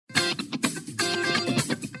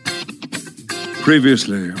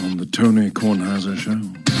Previously on the Tony Kornheiser Show.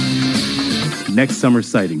 Next summer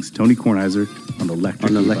sightings, Tony Kornheiser on the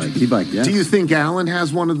electric e-bike. Yes. Do you think Alan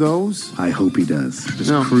has one of those? I hope he does.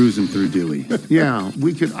 Just cruising through Dewey. Yeah,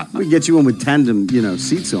 we could. We get you one with tandem,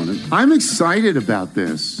 seats on it. I'm excited about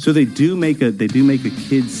this. So they do make a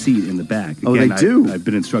kid's seat in the back. Oh, they do? I've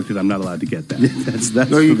been instructed I'm not allowed to get that. That's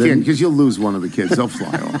No, you can't, because you'll lose one of the kids. They'll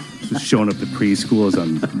fly off. Just showing up to preschool as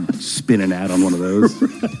I'm spinning out on one of those.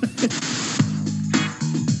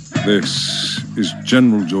 This is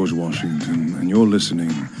General George Washington, and you're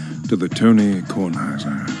listening to the Tony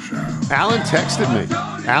Kornheiser Show. Alan texted me.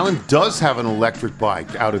 Alan does have an electric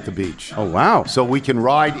bike out at the beach. Oh, wow. So we can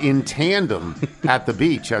ride in tandem at the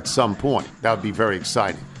beach at some point. That would be very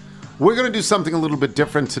exciting. We're going to do something a little bit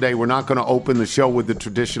different today. We're not going to open the show with the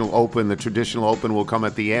traditional open. The traditional open will come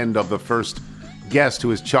at the end of the first guest,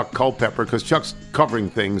 who is Chuck Culpepper, because Chuck's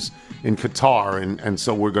covering things in Qatar, and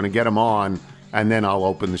so we're going to get him on, and then I'll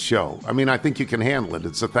open the show. I mean, I think you can handle it.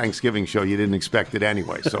 It's a Thanksgiving show. You didn't expect it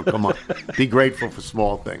anyway, so come on. Be grateful for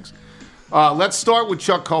small things. Let's start with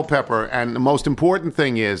Chuck Culpepper, and the most important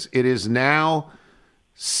thing is it is now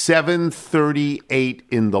 7:38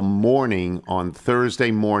 in the morning on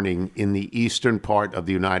Thursday morning in the eastern part of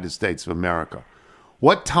the United States of America.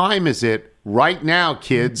 What time is it right now,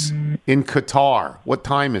 kids, in Qatar? What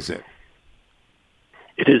time is it?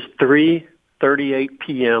 It is 3:38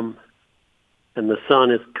 p.m., and the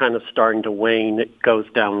sun is kind of starting to wane. It goes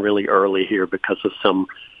down really early here because of some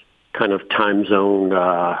kind of time zone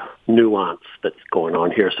nuance that's going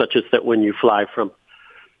on here, such as that when you fly from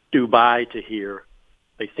Dubai to here,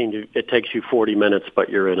 it takes you 40 minutes, but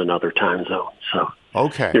you're in another time zone. So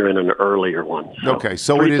okay, you're in an earlier one. So okay,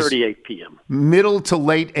 so it is 3:38 p.m. middle to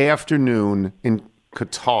late afternoon in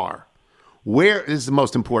Qatar. Where is the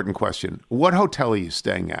most important question? What hotel are you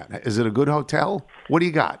staying at? Is it a good hotel? What do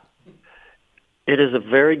you got? It is a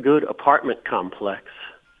very good apartment complex.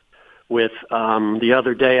 With the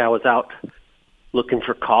other day, I was out looking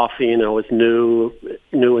for coffee, and I was new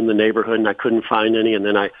in the neighborhood, and I couldn't find any. And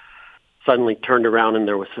then I suddenly turned around, and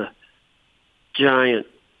there was a giant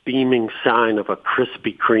beaming sign of a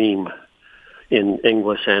Krispy Kreme in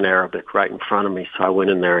English and Arabic right in front of me. So I went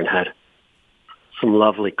in there and had some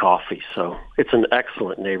lovely coffee. So it's an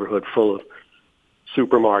excellent neighborhood full of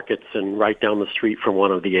supermarkets and right down the street from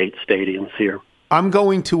one of the 8 stadiums here. I'm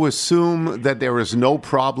going to assume that there is no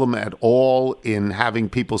problem at all in having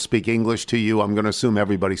people speak English to you. I'm going to assume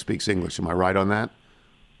everybody speaks English. Am I right on that?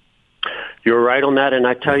 You're right on that. And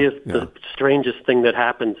I tell you, the strangest thing that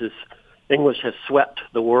happens is English has swept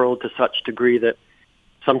the world to such degree that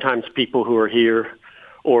sometimes people who are here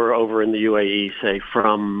or over in the UAE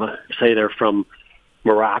say they're from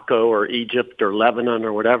Morocco or Egypt or Lebanon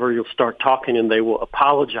or whatever, you'll start talking and they will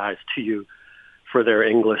apologize to you for their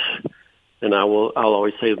English. And I'll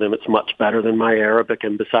always say to them, it's much better than my Arabic.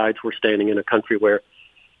 And besides, we're standing in a country where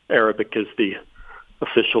Arabic is the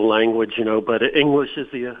official language, but English is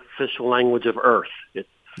the official language of Earth. It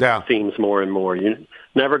seems more and more. You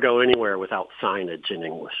never go anywhere without signage in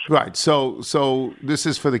English. Right. So this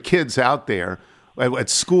is for the kids out there at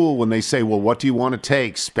school when they say, well, what do you want to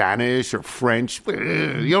take? Spanish or French?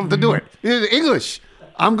 You don't have to do it. English.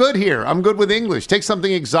 I'm good here. I'm good with English. Take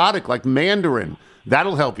something exotic like Mandarin.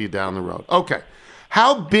 That'll help you down the road. Okay.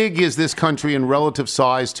 How big is this country in relative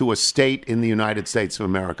size to a state in the United States of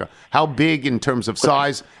America? How big in terms of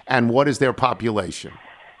size, and what is their population?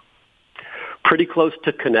 Pretty close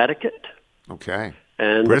to Connecticut. Okay.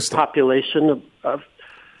 And Bristol. The population of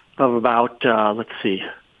about,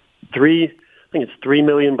 3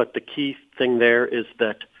 million, but the key thing there is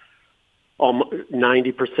that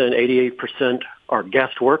 90%, 88% are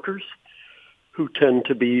guest workers who tend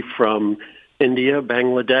to be from India,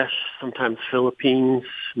 Bangladesh, sometimes Philippines,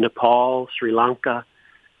 Nepal, Sri Lanka,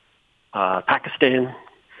 Pakistan.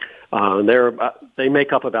 They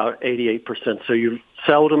make up about 88%. So you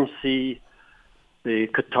seldom see the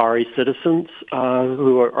Qatari citizens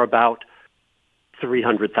who are about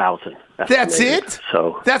 300,000. That's it?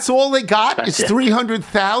 So that's all they got? It's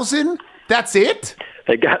 300,000? That's it?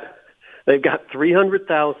 They've got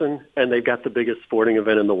 300,000, and they've got the biggest sporting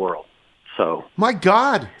event in the world. So, my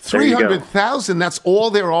God, 300,000, that's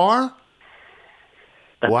all there are?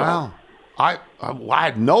 That's wow. I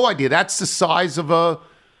had no idea. That's the size of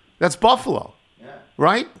that's Buffalo,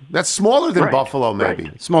 right? That's smaller than Buffalo, maybe.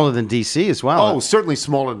 Right. Smaller than D.C. as well. Oh, certainly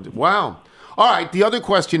smaller. Wow. All right, the other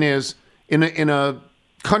question is, in a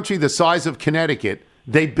country the size of Connecticut,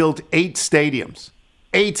 they built 8 stadiums.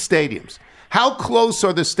 8 stadiums. How close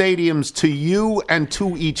are the stadiums to you and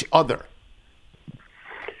to each other?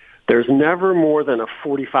 There's never more than a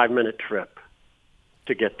 45-minute trip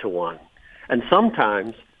to get to one. And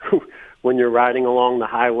sometimes when you're riding along the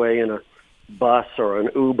highway in a bus or an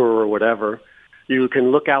Uber or whatever, you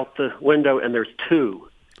can look out the window and there's two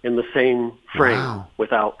in the same frame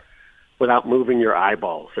without moving your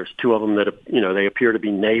eyeballs. There's two of them that, they appear to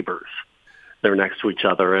be neighbors. They're next to each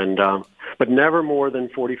other, and but never more than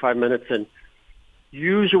 45 minutes, and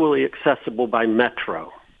usually accessible by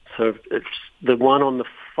metro. So it's the one on the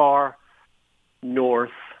far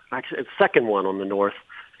north, actually it's the second one on the north.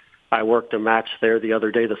 I worked a match there the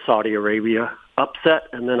other day, the Saudi Arabia upset,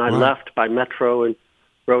 and then I left by metro and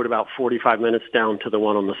rode about 45 minutes down to the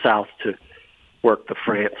one on the south to work the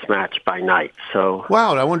France match by night. So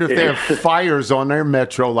wow, I wonder if they have fires on their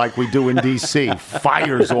metro like we do in D.C.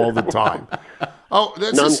 Fires all the time. Oh,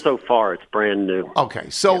 none so far. It's brand new. Okay,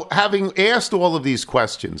 so having asked all of these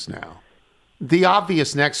questions now, the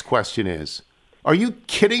obvious next question is, are you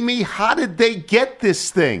kidding me? How did they get this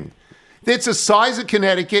thing? It's the size of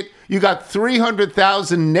Connecticut. You got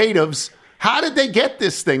 300,000 natives. How did they get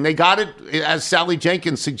this thing? They got it, as Sally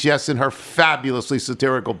Jenkins suggests in her fabulously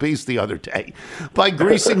satirical piece the other day, by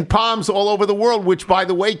greasing palms all over the world, which, by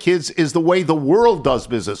the way, kids, is the way the world does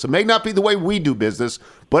business. It may not be the way we do business,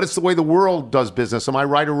 but it's the way the world does business. Am I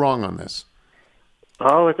right or wrong on this?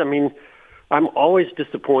 Oh, I'm always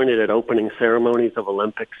disappointed at opening ceremonies of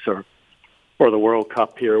Olympics or the World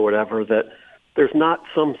Cup here or whatever, that there's not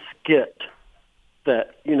some skit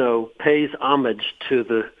that, pays homage to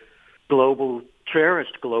the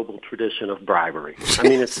cherished global tradition of bribery. I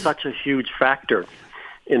mean, it's such a huge factor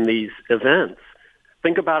in these events.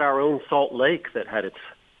 Think about our own Salt Lake that had its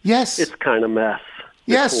kind of mess.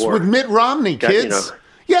 Yes, with Mitt Romney, kids.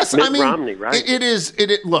 Yes, Mitt Romney, right?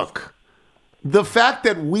 Look, the fact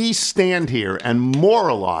that we stand here and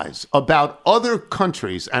moralize about other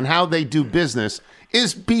countries and how they do business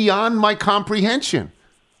is beyond my comprehension.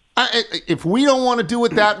 If we don't want to do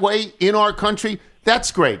it that way in our country,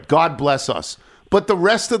 that's great. God bless us. But the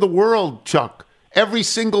rest of the world, Chuck, every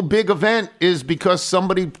single big event is because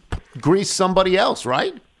somebody greased somebody else,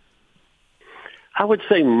 right? I would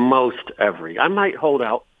say most every. I might hold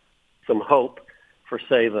out some hope for,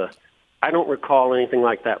 say, I don't recall anything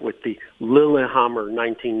like that with the Lillehammer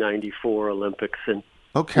 1994 Olympics in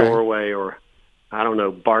Norway, or, I don't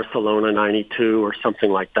know, Barcelona 92 or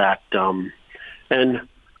something like that.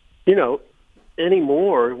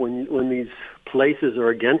 Anymore when these places are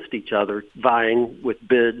against each other, vying with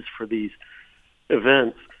bids for these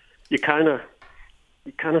events, you kind of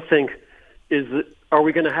think, are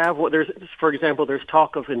we going to have what there's? For example, there's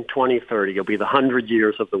talk of in 2030 it'll be the 100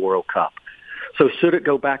 years of the World Cup. So should it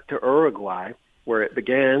go back to Uruguay where it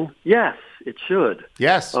began? Yes, it should.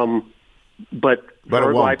 Yes. But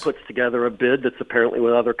Uruguay puts together a bid that's apparently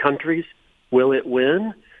with other countries. Will it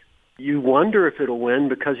win? You wonder if it'll win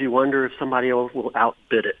because you wonder if somebody else will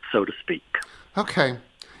outbid it, so to speak. Okay.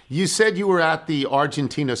 You said you were at the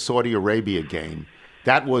Argentina-Saudi Arabia game.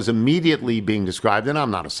 That was immediately being described, and I'm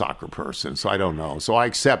not a soccer person, so I don't know. So I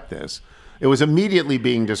accept this. It was immediately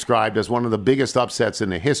being described as one of the biggest upsets in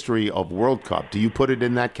the history of World Cup. Do you put it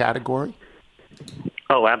in that category?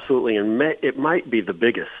 Oh, absolutely. And it might be the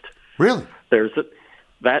biggest. Really?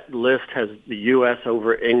 That list has the U.S.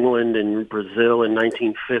 over England and Brazil in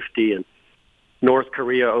 1950, and North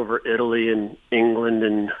Korea over Italy and England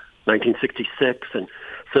in 1966, and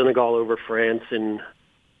Senegal over France and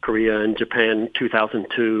Korea and Japan in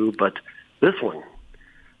 2002. But this one,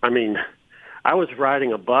 I was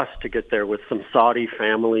riding a bus to get there with some Saudi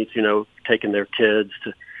families, taking their kids.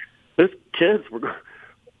 Those kids were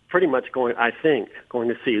pretty much going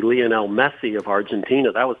to see Lionel Messi of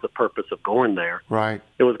Argentina. That was the purpose of going there. Right.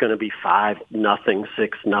 It was going to be 5-0,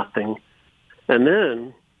 6-0. And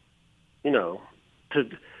then,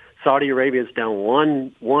 Saudi Arabia's down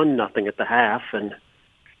 1-0 at the half, and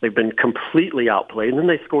they've been completely outplayed. And then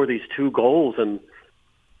they score these 2 goals, and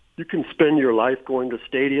you can spend your life going to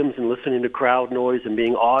stadiums and listening to crowd noise and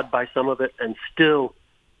being awed by some of it and still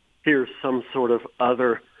hear some sort of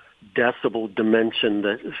other decibel dimension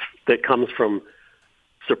that comes from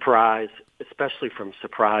surprise, especially from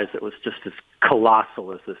surprise that was just as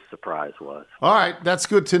colossal as this surprise was. All right, that's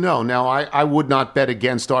good to know. Now, I would not bet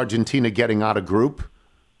against Argentina getting out of group.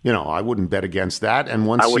 I wouldn't bet against that. And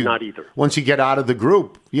I would not either. Once you get out of the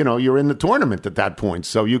group, you're in the tournament at that point,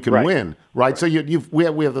 so you can win, right? So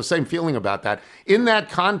we have the same feeling about that. In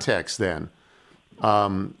that context, then,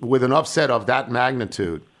 with an upset of that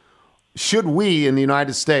magnitude, should we in the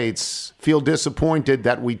United States feel disappointed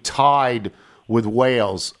that we tied with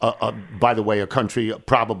Wales, by the way, a country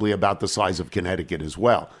probably about the size of Connecticut as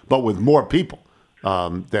well, but with more people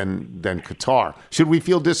than Qatar? Should we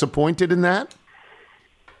feel disappointed in that?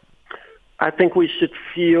 I think we should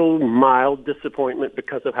feel mild disappointment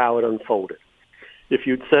because of how it unfolded. If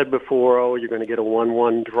you'd said before, oh, you're going to get a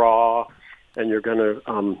 1-1 draw, and you're going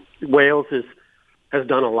to Wales has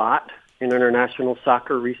done a lot in international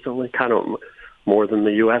soccer recently, kind of more than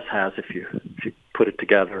the U.S. has if you put it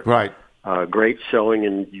together. Right. Great showing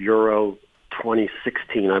in Euro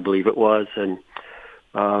 2016, I believe it was, and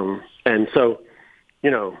so,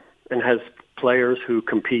 and has players who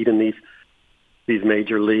compete in these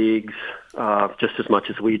major leagues just as much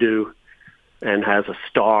as we do, and has a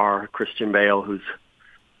star, Christian Bale, who's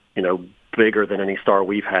bigger than any star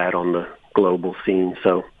we've had on the global scene.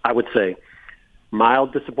 So I would say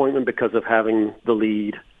mild disappointment because of having the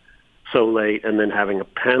lead so late and then having a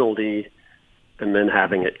penalty and then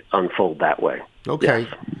having it unfold that way. Okay.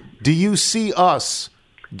 Yes. Do you see us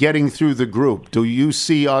getting through the group? Do you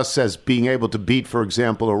see us as being able to beat, for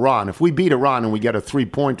example, Iran? If we beat Iran and we get a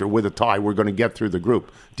 3-pointer with a tie, we're going to get through the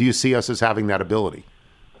group. Do you see us as having that ability?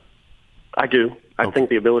 I do. I think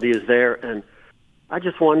the ability is there, and I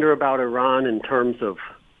just wonder about Iran in terms of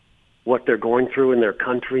what they're going through in their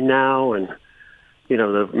country now. And,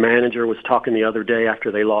 the manager was talking the other day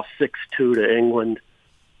after they lost 6-2 to England,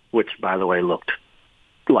 which, by the way, looked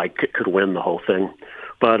like it could win the whole thing.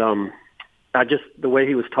 But the way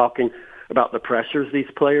he was talking about the pressures these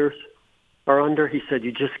players are under, he said,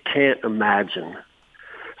 you just can't imagine.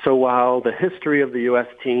 So while the history of the U.S.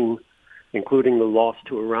 team, including the loss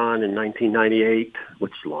to Iran in 1998,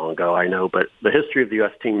 which is long ago, I know, but the history of the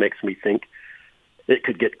U.S. team makes me think it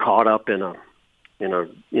could get caught up in a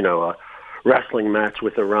wrestling match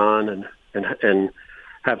with Iran and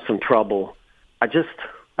have some trouble. I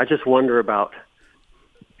just wonder about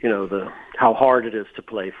how hard it is to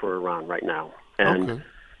play for Iran right now, and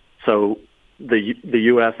so the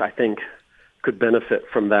U.S. I think could benefit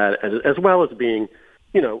from that as well as being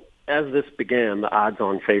as this began, the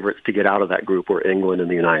odds-on favorites to get out of that group were England and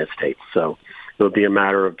the United States. So it would be a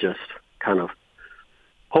matter of just kind of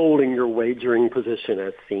holding your wagering position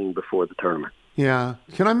as seen before the tournament. Yeah.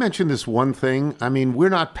 Can I mention this one thing? I mean, we're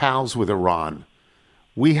not pals with Iran.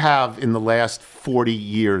 We have, in the last 40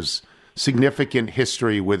 years, significant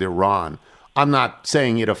history with Iran. I'm not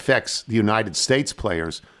saying it affects the United States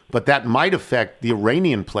players, but that might affect the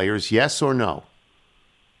Iranian players, yes or no?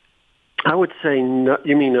 I would say no.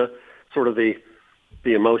 You mean sort of the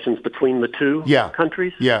emotions between the two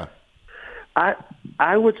countries? Yeah.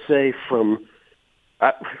 I would say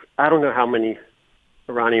I don't know how many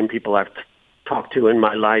Iranian people I've talked to in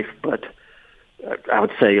my life, but I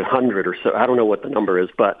would say 100 or so. I don't know what the number is,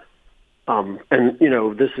 but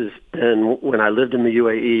this has been when I lived in the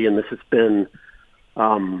UAE, and this has been,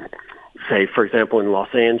 say, for example, in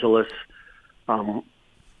Los Angeles, and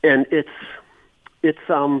it's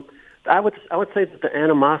I would say that the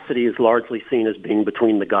animosity is largely seen as being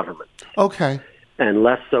between the government. Okay. And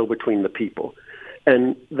less so between the people.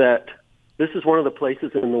 And that this is one of the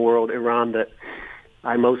places in the world, Iran, that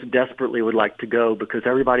I most desperately would like to go because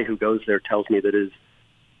everybody who goes there tells me that it is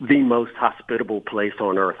the most hospitable place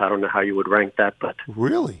on earth. I don't know how you would rank that, but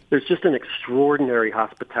really, there's just an extraordinary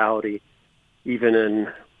hospitality, even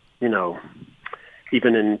in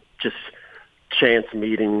just chance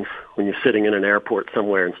meetings when you're sitting in an airport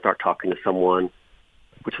somewhere and start talking to someone,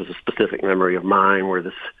 which was a specific memory of mine where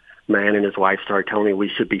this man and his wife started telling me we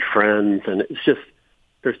should be friends. And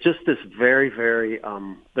there's just this very, very,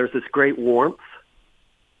 there's this great warmth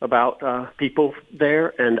about people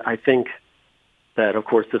there. And I think that, of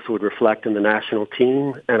course, this would reflect in the national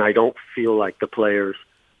team. And I don't feel like the players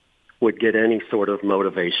would get any sort of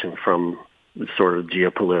motivation from sort of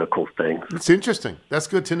geopolitical things. It's interesting. That's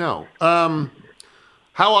good to know.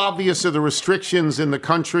 How obvious are the restrictions in the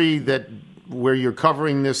country where you're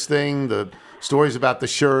covering this thing? The stories about the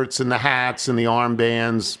shirts and the hats and the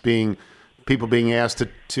armbands people being asked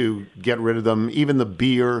to get rid of them. Even the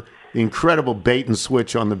beer, the incredible bait and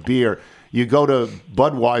switch on the beer. You go to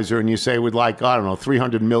Budweiser and you say, we'd like,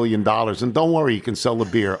 $300 million. And don't worry, you can sell the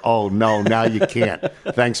beer. Oh, no, now you can't.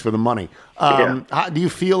 Thanks for the money. Do you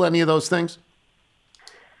feel any of those things?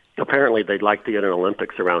 Apparently, they'd like to get an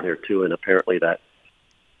Olympics around here, too. And apparently that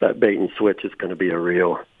bait and switch is going to be a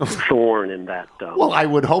real thorn in that well, I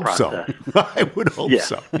would hope process. So. I would hope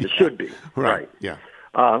so. It should be. Right. Yeah.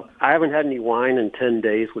 I haven't had any wine in 10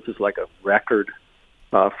 days, which is like a record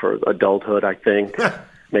for adulthood, I think.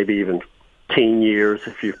 Maybe even teen years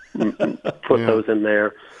if you put those in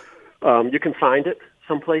there. You can find it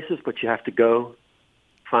some places, but you have to go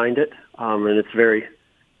find it. And it's very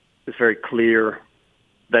clear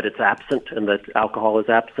that it's absent and that alcohol is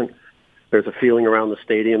absent. There's a feeling around the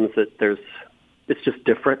stadiums that it's just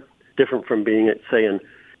different from being at, say, an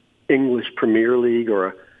English Premier League or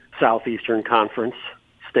a Southeastern Conference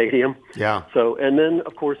stadium. Yeah. So, and then,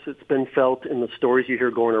 of course, it's been felt in the stories you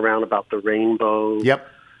hear going around about the rainbow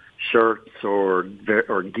shirts or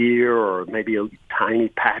gear or maybe a tiny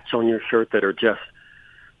patch on your shirt that are just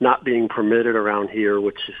not being permitted around here,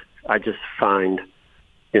 which I just find,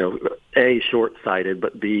 A, short-sighted,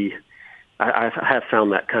 but B, I have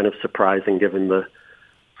found that kind of surprising given the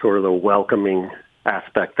sort of the welcoming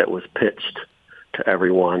aspect that was pitched to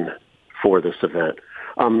everyone for this event.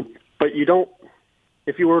 But you don't,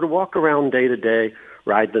 if you were to walk around day to day,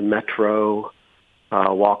 ride the metro,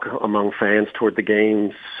 walk among fans toward the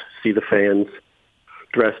games, see the fans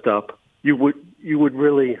dressed up, you would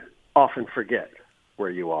really often forget where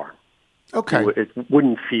you are. Okay. It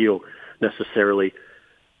wouldn't feel necessarily,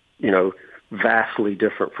 vastly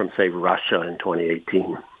different from, say, Russia in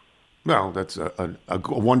 2018. Well, that's a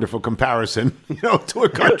wonderful comparison, to a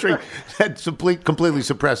country that completely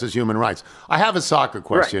suppresses human rights. I have a soccer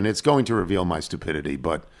question. Right. It's going to reveal my stupidity,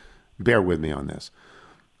 but bear with me on this.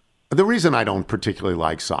 The reason I don't particularly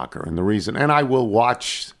like soccer, and I will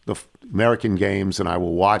watch the American games and I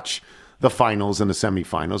will watch the finals and the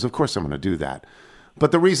semifinals. Of course I'm going to do that.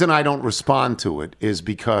 But the reason I don't respond to it is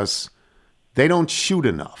because they don't shoot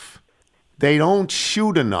enough.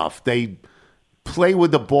 They play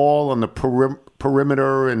with the ball on the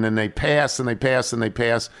perimeter, and then they pass and they pass and they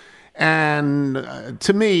pass. And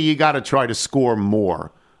to me, you got to try to score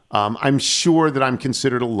more. I'm sure that I'm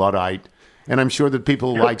considered a Luddite, and I'm sure that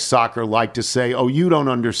people who like soccer like to say, oh, you don't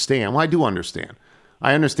understand. Well, I do understand.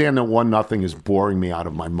 I understand that 1-0 is boring me out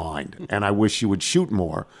of my mind, and I wish you would shoot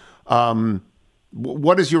more.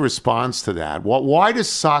 What is your response to that? Why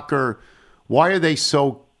are they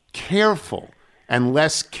so careful and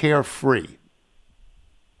less carefree?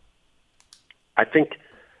 I think,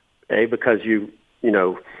 because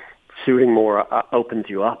shooting more opens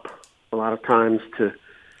you up a lot of times to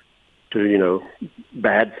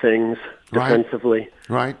bad things defensively.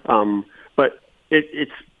 Right. But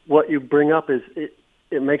it's what you bring up is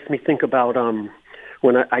it makes me think about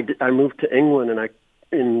when I moved to England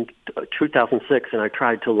in 2006, and I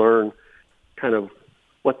tried to learn kind of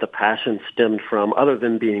what the passion stemmed from, other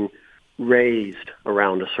than being raised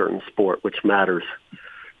around a certain sport, which matters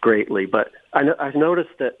greatly. But I've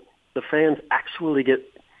noticed that the fans actually get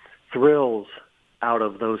thrills out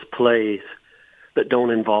of those plays that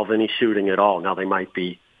don't involve any shooting at all. Now, they might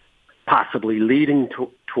be possibly leading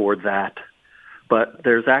toward that, but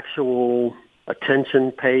there's actual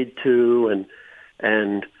attention paid to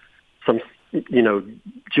and some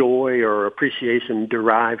joy or appreciation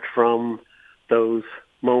derived from those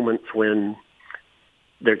moments when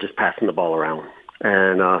they're just passing the ball around.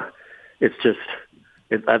 And it's just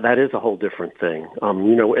that is a whole different thing.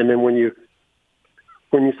 And then when you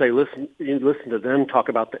say you listen to them talk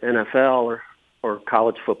about the NFL or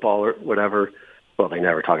college football or whatever. Well, they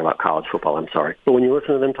never talk about college football, I'm sorry. But when you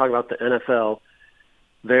listen to them talk about the NFL,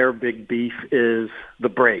 their big beef is the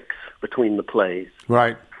breaks between the plays.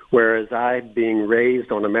 Right. Whereas I, being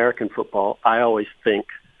raised on American football, I always think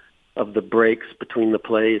of the breaks between the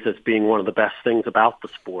plays as being one of the best things about the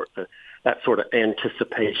sport, that sort of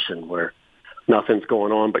anticipation where nothing's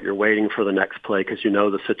going on, but you're waiting for the next play because you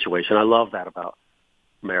know the situation. I love that about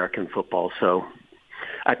American football. So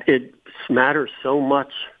it matters so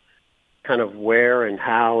much kind of where and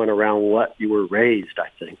how and around what you were raised, I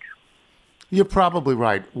think. You're probably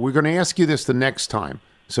right. We're going to ask you this the next time,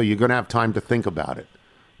 so you're going to have time to think about it,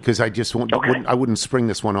 because I wouldn't spring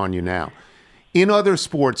this one on you now. In other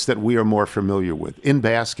sports that we are more familiar with, in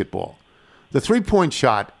basketball, the three-point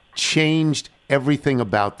shot changed everything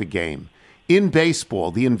about the game. In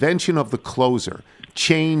baseball, the invention of the closer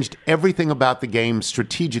changed everything about the game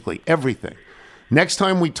strategically, everything. Next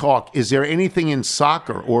time we talk, is there anything in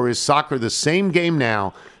soccer, or is soccer the same game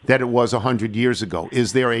now that it was 100 years ago?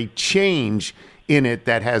 Is there a change in it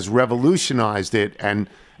that has revolutionized it and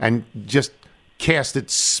just cast it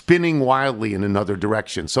spinning wildly in another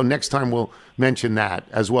direction? So next time we'll mention that,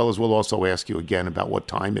 as well as we'll also ask you again about what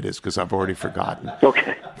time it is, because I've already forgotten.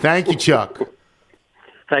 Okay. Thank you, Chuck.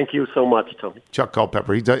 Thank you so much, Tony. Chuck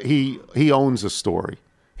Culpepper. He owns a story.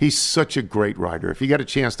 He's such a great writer. If you get a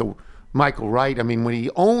chance to, Michael Wright, I mean, when he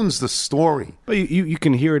owns the story. But you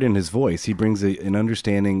can hear it in his voice. He brings an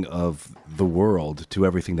understanding of the world to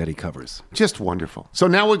everything that he covers. Just wonderful. So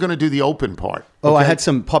now we're going to do the open part. Oh, okay? I had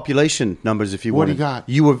some population numbers if you want. What do you got?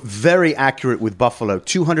 You were very accurate with Buffalo,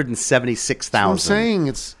 276,000. I'm saying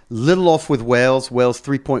it's little off with Wales. Wales,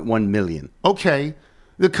 3.1 million. Okay.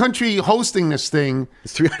 The country hosting this thing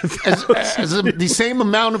has the same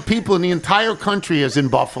amount of people in the entire country as in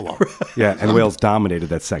Buffalo. Yeah, and Wales dominated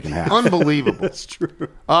that second half. Unbelievable. That's true.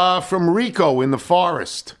 From Rico in the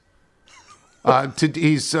forest.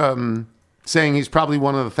 He's saying he's probably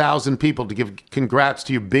one of the 1,000 people to give congrats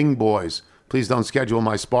to you Bing boys. Please don't schedule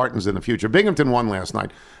my Spartans in the future. Binghamton won last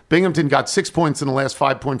night. Binghamton got 6 points in the last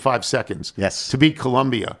 5.5 seconds. Yes. To beat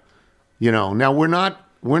Columbia. Now we're not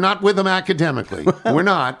with them academically. We're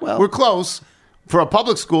not. We're close. For a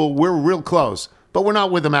public school, we're real close. But we're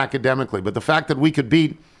not with them academically. But the fact that we could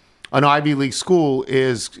beat an Ivy League school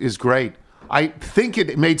is great. I think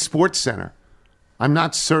it made Sports Center. I'm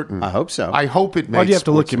not certain. I hope so. I hope it made Why do you have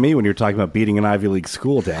to look Sports at me when you're talking about beating an Ivy League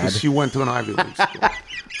school, Dad? Because you went to an Ivy League school.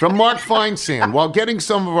 From Mark Feinsand. While getting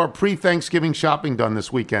some of our pre-Thanksgiving shopping done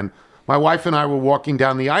this weekend, my wife and I were walking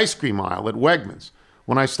down the ice cream aisle at Wegmans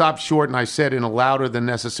when I stopped short and I said in a louder than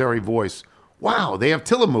necessary voice, "Wow, they have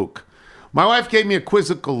Tillamook." My wife gave me a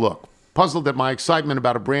quizzical look, puzzled at my excitement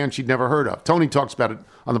about a brand she'd never heard of. Tony talks about it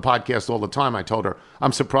on the podcast all the time, I told her.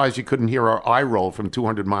 I'm surprised you couldn't hear our eye roll from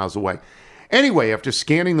 200 miles away. Anyway, after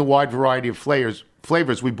scanning the wide variety of flavors,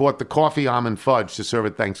 we bought the coffee almond fudge to serve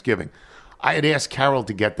at Thanksgiving. I had asked Carol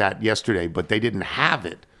to get that yesterday, but they didn't have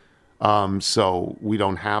it. So we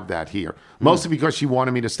don't have that here. Mostly because she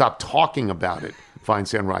wanted me to stop talking about it,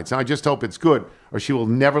 Feinsand writes. Now, I just hope it's good, or she will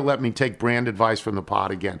never let me take brand advice from the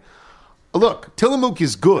pod again. Look, Tillamook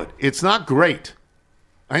is good. It's not great.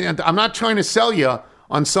 I'm not trying to sell you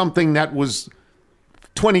on something that was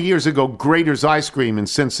 20 years ago, Grater's Ice Cream in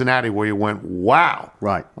Cincinnati, where you went, wow.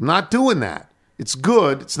 Right. I'm not doing that. It's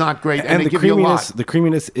good. It's not great. And they the give you a lot. The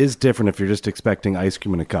creaminess is different if you're just expecting ice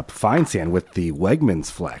cream in a cup. Feinsand with the Wegmans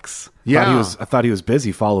flex. Yeah. I thought he was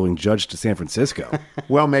busy following Judge to San Francisco.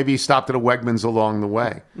 Well, maybe he stopped at a Wegmans along the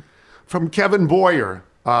way. From Kevin Boyer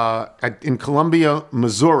in Columbia,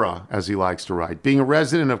 Missouri, as he likes to write. Being a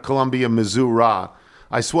resident of Columbia, Missouri,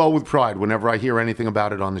 I swell with pride whenever I hear anything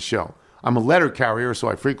about it on the show. I'm a letter carrier, so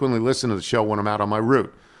I frequently listen to the show when I'm out on my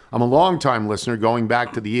route. I'm a longtime listener going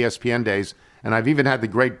back to the ESPN days, and I've even had the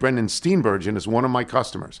great Brendan Steenbergen as one of my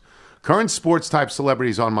customers. Current sports-type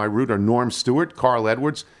celebrities on my route are Norm Stewart, Carl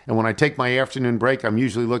Edwards, and when I take my afternoon break, I'm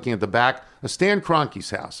usually looking at the back of Stan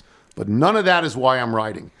Kroenke's house. But none of that is why I'm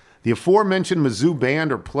writing. The aforementioned Mizzou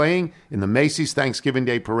band are playing in the Macy's Thanksgiving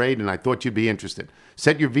Day Parade, and I thought you'd be interested.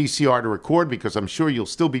 Set your VCR to record because I'm sure you'll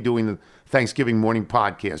still be doing the Thanksgiving morning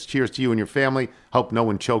podcast. Cheers to you and your family. Hope no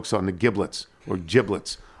one chokes on the giblets or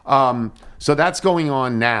giblets. So that's going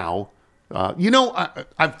on now.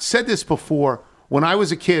 I've said this before. When I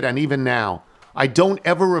was a kid, and even now, I don't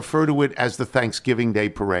ever refer to it as the Thanksgiving Day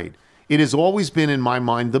Parade. It has always been, in my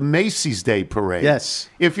mind, the Macy's Day Parade. Yes.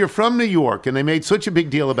 If you're from New York, and they made such a big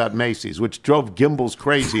deal about Macy's, which drove Gimbels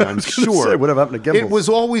crazy, I'm sure. What happened to Gimbels? It was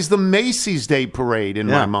always the Macy's Day Parade in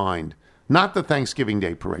my mind, not the Thanksgiving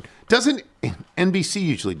Day Parade. Doesn't NBC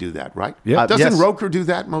usually do that, right? Yeah. Doesn't Yes. Roker do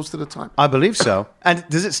that most of the time? I believe so. And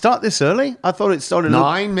does it start this early? I thought it started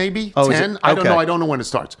 9, maybe? Oh, is 10? it? I don't Okay. know. I don't know when it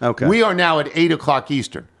starts. Okay. We are now at 8 o'clock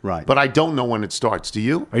Eastern. Right. But I don't know when it starts. Do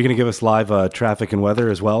you? Are you going to give us live traffic and weather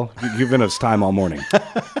as well? You've given us time all morning.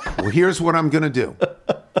 Well, here's what I'm going to do.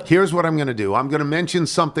 I'm going to mention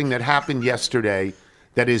something that happened yesterday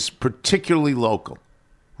that is particularly local,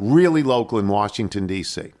 really local in Washington,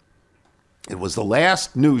 D.C. It was the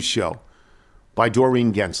last news show by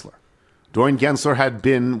Doreen Gensler. Doreen Gensler had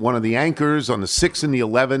been one of the anchors on the 6 and the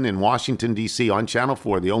 11 in Washington, D.C. on Channel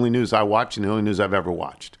 4, the only news I watch and the only news I've ever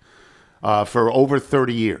watched, for over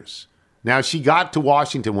 30 years. Now, she got to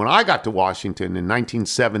Washington. When I got to Washington in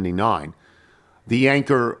 1979, the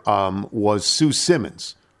anchor was Sue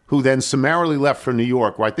Simmons, who then summarily left for New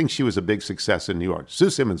York, where I think she was a big success in New York. Sue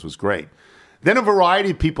Simmons was great. Then a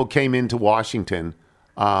variety of people came into Washington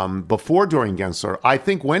before Doreen Gensler. I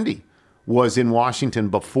think Wendy was in Washington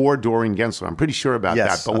before Doreen Gensler. I'm pretty sure about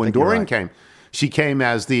Yes, that. But I when think you're Doreen right. came, she came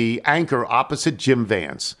as the anchor opposite Jim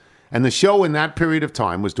Vance. And the show in that period of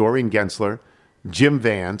time was Doreen Gensler, Jim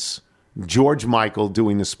Vance, George Michael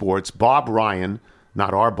doing the sports, Bob Ryan,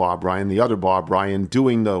 not our Bob Ryan, the other Bob Ryan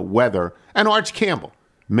doing the weather, and Arch Campbell,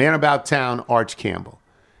 Man About Town, Arch Campbell.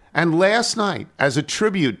 And last night, as a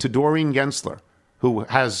tribute to Doreen Gensler, who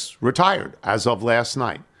has retired as of last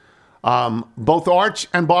night, both Arch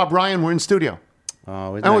and Bob Ryan were in studio.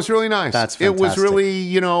 Oh, And it was really nice. That's It was fantastic.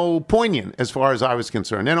 really, poignant as far as I was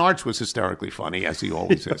concerned. And Arch was hysterically funny, as he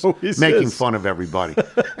always is, always making is. fun of everybody.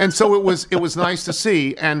 And so it was nice to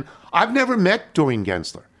see. And I've never met Doreen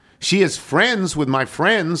Gensler. She is friends with my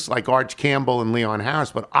friends like Arch Campbell and Leon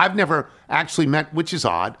Harris, but I've never actually met, which is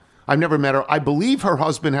odd. I've never met her. I believe her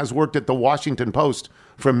husband has worked at the Washington Post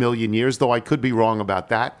for a million years, though I could be wrong about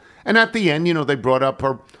that. And at the end, they brought up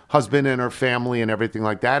her husband and her family and everything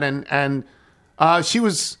like that. And she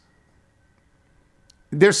was...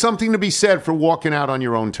 There's something to be said for walking out on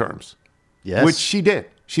your own terms. Yes. Which she did.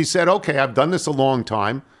 She said, okay, I've done this a long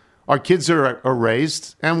time. Our kids are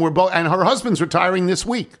raised, and her husband's retiring this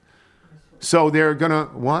week. So they're going to,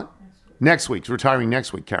 what? Next week. Retiring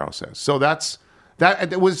next week, Carol says. So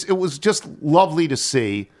it was just lovely to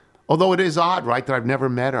see, although it is odd, right, that I've never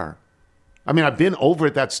met her. I mean, I've been over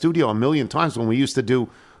at that studio a million times when we used to do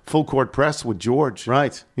Full Court Press with George.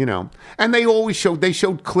 Right. And they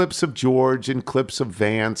showed clips of George and clips of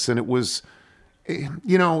Vance, and it was,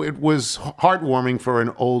 it was heartwarming for an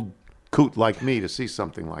old coot like me to see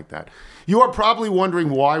something like that. You are probably wondering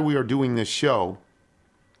why we are doing this show,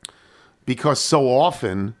 because so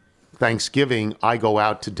often, Thanksgiving, I go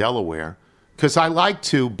out to Delaware, because I like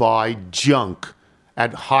to buy junk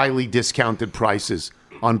at highly discounted prices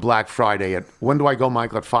on Black Friday. When do I go,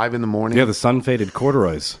 Michael? At 5 in the morning? Yeah, the sun-faded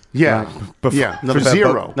corduroys. Yeah. Yeah. For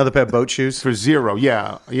 $0. Another pair of boat shoes? For $0,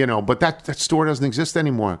 yeah. But that store doesn't exist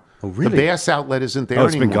anymore. Oh, really? The Bass outlet isn't there anymore.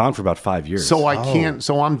 Anymore. Been gone for about 5 years. So I can't,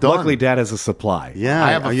 so I'm done. Luckily, Dad has a supply.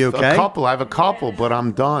 Yeah. Are you okay? I have a couple, but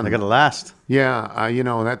I'm done. I got to last. Yeah.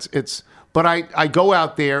 But I go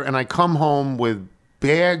out there and I come home with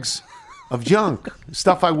bags of junk,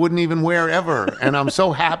 stuff I wouldn't even wear ever. And I'm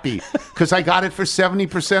so happy because I got it for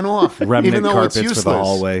 70% off. Remnant even though carpets it's useless. for the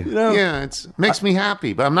hallway. Yeah, it makes me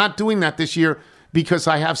happy. But I'm not doing that this year because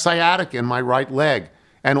I have sciatica in my right leg.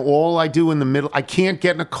 And all I do in the middle, I can't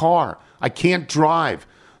get in a car. I can't drive.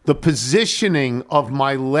 The positioning of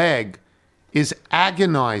my leg is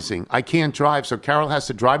agonizing. I can't drive. So Carol has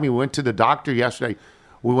to drive me. We went to the doctor yesterday.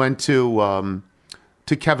 We went to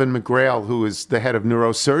Kevin McGrail, who is the head of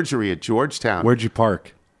neurosurgery at Georgetown. Where'd you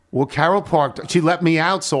park? Well, Carol parked. She let me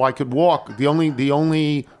out so I could walk. The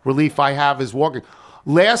only relief I have is walking.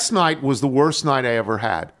 Last night was the worst night I ever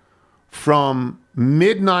had. From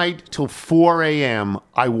midnight till 4 a.m.,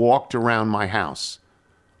 I walked around my house.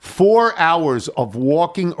 4 hours of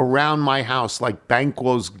walking around my house like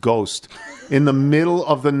Banquo's ghost in the middle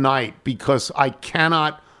of the night because I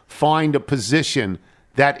cannot find a position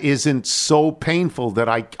that isn't so painful that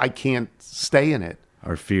I can't stay in it.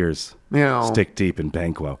 Our fears stick deep in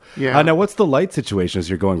Banquo. Yeah. Now, what's the light situation as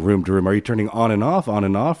you're going room to room? Are you turning on and off, or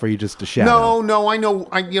are you just a shadow? No. I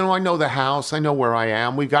know the house. I know where I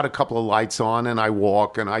am. We've got a couple of lights on, and I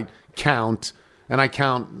walk and I count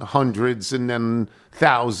hundreds and then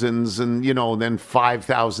thousands and then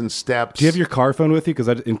 5,000 steps. Do you have your car phone with you? Because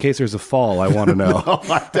in case there's a fall, I want to know.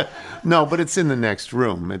 No, but it's in the next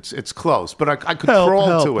room. It's close, but I could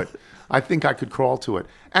crawl to it. I think I could crawl to it,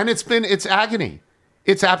 and it's agony.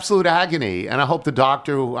 It's absolute agony, and I hope the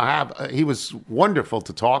doctor who I have, he was wonderful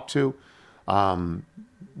to talk to,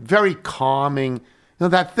 very calming.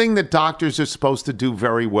 That thing that doctors are supposed to do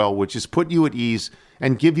very well, which is put you at ease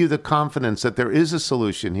and give you the confidence that there is a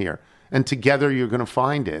solution here, and together you're going to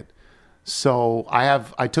find it. So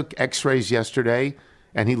I took x-rays yesterday,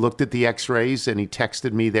 and he looked at the x-rays, and he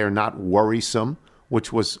texted me they're not worrisome,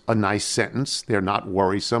 which was a nice sentence. They're not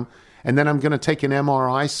worrisome. And then I'm going to take an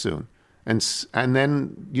MRI soon. And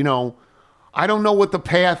then, I don't know what the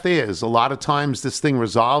path is. A lot of times this thing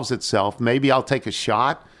resolves itself. Maybe I'll take a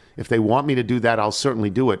shot. If they want me to do that, I'll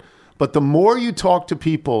certainly do it. But the more you talk to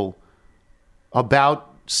people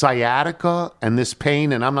about sciatica and this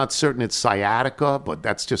pain, and I'm not certain it's sciatica, but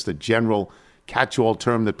that's just a general catch-all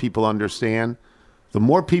term that people understand, the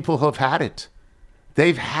more people have had it.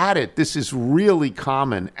 They've had it. This is really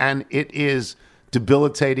common, and it is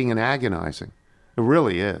debilitating and agonizing. It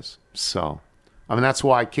really is. So, that's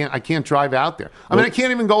why I can't drive out there. I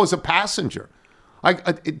can't even go as a passenger.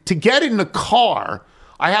 To get in the car,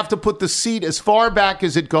 I have to put the seat as far back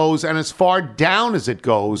as it goes and as far down as it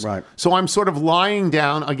goes. Right. So I'm sort of lying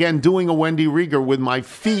down, again, doing a Wendy Rieger with my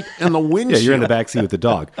feet in the windshield. Yeah, you're in the backseat with the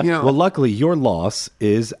dog. Well, luckily, your loss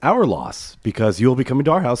is our loss because you'll be coming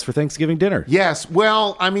to our house for Thanksgiving dinner. Yes.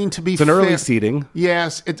 Well, to be fair. It's an early seating.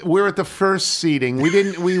 Yes. We're at the first seating.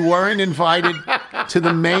 We weren't invited to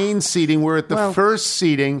the main seating. We're at the first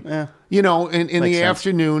seating. Yeah. In the sense.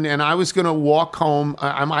 afternoon, and I was going to walk home.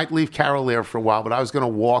 I might leave Carol there for a while, but I was going to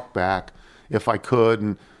walk back if I could,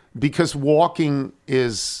 and because walking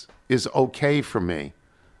is okay for me.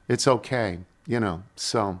 It's okay,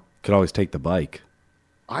 so. Could always take the bike.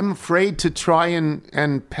 I'm afraid to try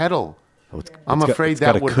and pedal. I'm afraid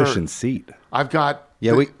that would hurt. It's got a cushioned seat. I've got...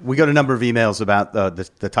 Yeah, we got a number of emails about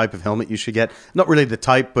the type of helmet you should get. Not really the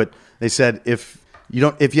type, but they said if you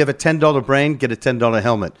have a $10 brain, get a $10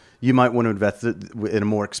 helmet. You might want to invest in a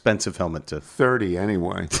more expensive helmet too. 30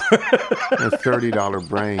 anyway. A $30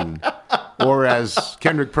 brain. Or as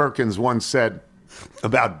Kendrick Perkins once said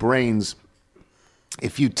about brains,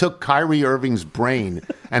 if you took Kyrie Irving's brain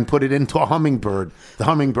and put it into a hummingbird, the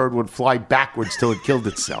hummingbird would fly backwards till it killed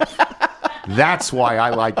itself. That's why I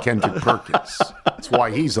like Kendrick Perkins. That's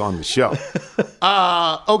why he's on the show.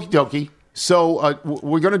 Okie dokie. So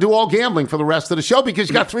we're going to do all gambling for the rest of the show because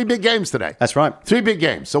you got 3 big games today. That's right. 3 big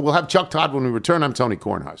games. So we'll have Chuck Todd when we return. I'm Tony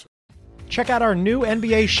Kornheiser. Check out our new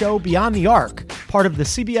NBA show, Beyond the Arc, part of the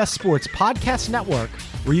CBS Sports Podcast Network,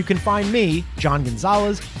 where you can find me, John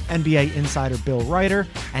Gonzalez, NBA insider Bill Ryder,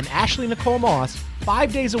 and Ashley Nicole Moss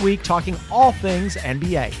 5 days a week talking all things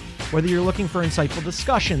NBA. Whether you're looking for insightful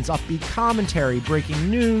discussions, upbeat commentary, breaking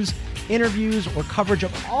news, interviews, or coverage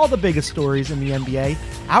of all the biggest stories in the NBA,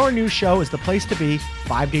 our new show is the place to be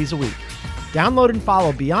 5 days a week. Download and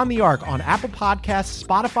follow Beyond the Arc on Apple Podcasts,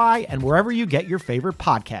 Spotify, and wherever you get your favorite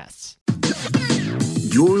podcasts.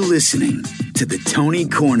 You're listening to The Tony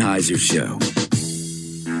Kornheiser Show.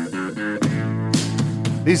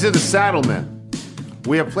 These are the Saddlemen.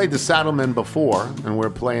 We have played the Saddlemen before, and we're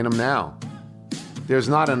playing them now. There's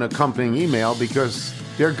not an accompanying email because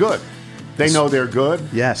they're good. They know they're good.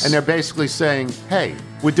 Yes. And they're basically saying, hey,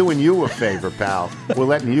 we're doing you a favor, pal. We're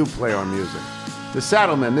letting you play our music. The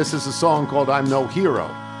Saddlemen, this is a song called I'm No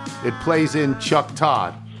Hero. It plays in Chuck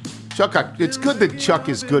Todd. It's good that Chuck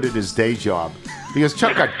is good at his day job because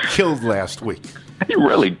Chuck got killed last week. He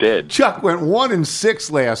really did. Chuck went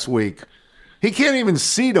 1-6 last week. He can't even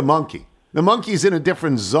see the monkey. The monkey's in a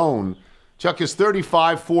different zone. Chuck is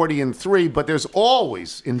 35, 40, and 3, but there's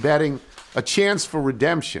always, in betting, a chance for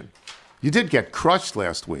redemption. You did get crushed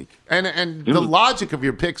last week. And the logic of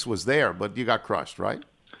your picks was there, but you got crushed, right?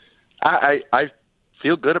 I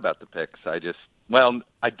feel good about the picks. I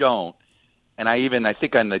don't. And I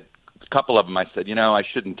think on a couple of them I said, I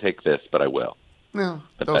shouldn't take this, but I will. No,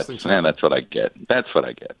 but those things happen. That's what I get. That's what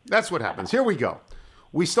I get. That's what happens. Here we go.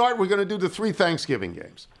 We're going to do the 3 Thanksgiving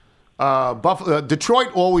games.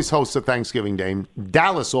 Detroit always hosts a Thanksgiving game.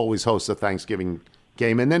 Dallas always hosts a Thanksgiving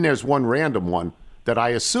game. And then there's one random one that I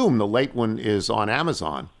assume the late one is on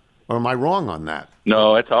Amazon. Or am I wrong on that?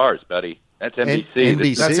 No, it's ours, buddy. That's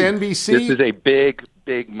NBC. That's NBC? This is a big,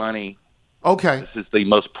 big money. Okay. This is the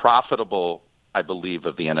most profitable, I believe,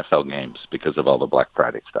 of the NFL games because of all the Black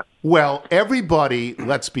Friday stuff. Well, everybody,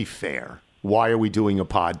 let's be fair. Why are we doing a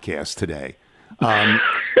podcast today?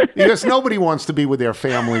 Because nobody wants to be with their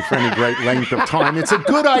family for any great length of time. It's a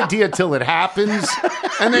good idea till it happens,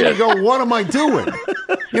 and then you go, what am I doing?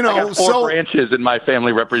 I got 4 branches in my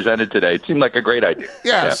family represented today. It seemed like a great idea.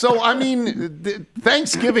 Yeah. So,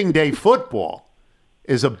 Thanksgiving Day football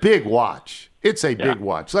is a big watch. It's a big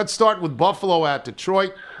watch. Let's start with Buffalo at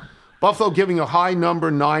Detroit. Buffalo giving a high number,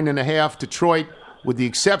 9.5. Detroit, with the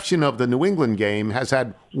exception of the New England game, has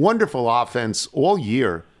had wonderful offense all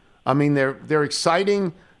year. I mean, they're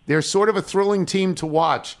exciting. They're sort of a thrilling team to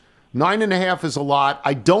watch. 9.5 is a lot.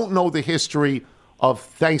 I don't know the history of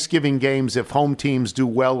Thanksgiving games if home teams do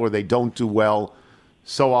well or they don't do well.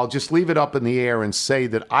 So I'll just leave it up in the air and say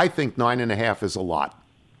that I think 9.5 is a lot.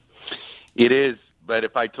 It is, but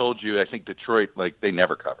if I told you, I think Detroit, they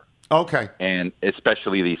never cover. Okay. And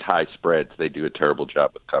especially these high spreads, they do a terrible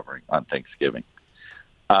job of covering on Thanksgiving.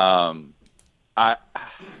 I'm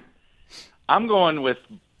going with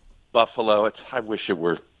Buffalo. I wish it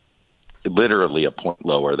were literally a point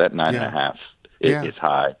lower. That 9.5 is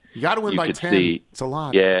high. You got to win by 10. It's a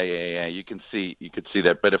lot. Yeah. You could see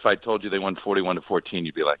that. But if I told you they won 41-14,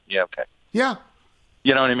 you'd be like, yeah, okay. Yeah.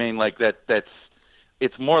 You know what I mean?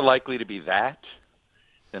 It's more likely to be that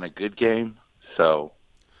than a good game. So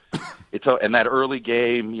and that early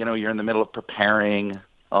game, you're in the middle of preparing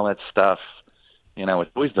all that stuff.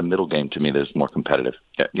 It's always the middle game to me that's more competitive.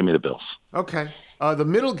 Yeah, give me the Bills. Okay. The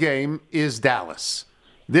middle game is Dallas.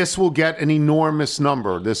 This will get an enormous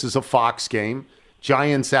number. This is a Fox game.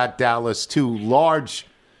 Giants at Dallas, 2 large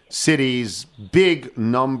cities, big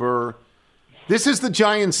number. This is the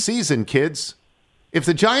Giants' season, kids. If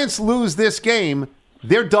the Giants lose this game,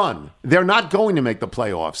 they're done. They're not going to make the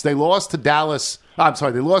playoffs. They lost to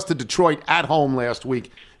they lost to Detroit at home last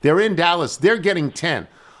week. They're in Dallas. They're getting 10.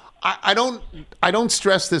 I don't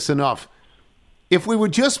stress this enough. If we were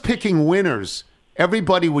just picking winners,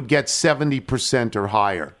 everybody would get 70% or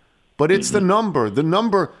higher. But it's the number. The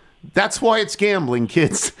number, that's why it's gambling,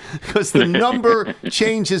 kids, because the number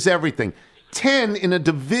changes everything. 10 in a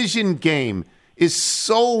division game is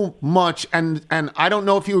so much, and I don't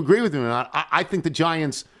know if you agree with me or not. I think the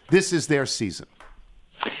Giants, this is their season.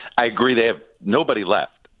 I agree. They have nobody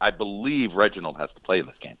left. I believe Reginald has to play in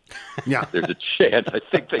this game. Yeah. There's a chance. I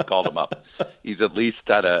think they called him up. He's at least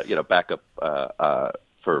got a backup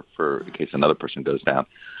for in case another person goes down.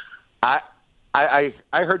 I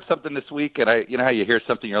heard something this week, and how you hear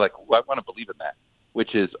something, you're like, well, I want to believe in that,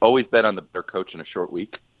 which is always bet on the better coach in a short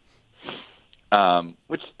week.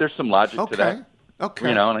 Which there's some logic to that.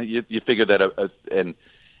 Okay. And you figure that, and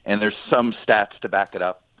there's some stats to back it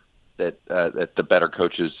up that the better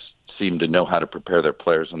coaches seem to know how to prepare their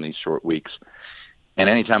players in these short weeks. And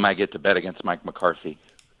anytime I get to bet against Mike McCarthy,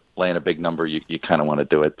 laying a big number, you kind of want to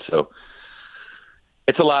do it. So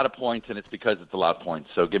it's a lot of points, and it's because it's a lot of points.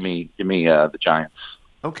 So give me the Giants.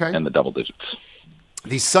 Okay. And the double digits.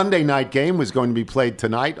 The Sunday night game was going to be played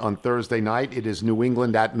tonight on Thursday night. It is New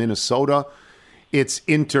England at Minnesota. It's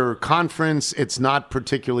interconference. It's not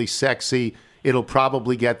particularly sexy. It'll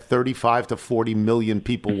probably get 35 to 40 million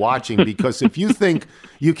people watching because if you think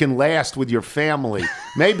you can last with your family,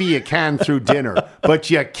 maybe you can through dinner,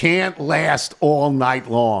 but you can't last all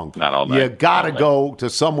night long. Not all night. You got to go to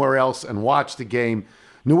somewhere else and watch the game.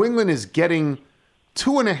 New England is getting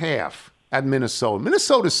 2.5 at Minnesota.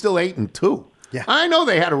 Minnesota's still 8-2. Yeah. I know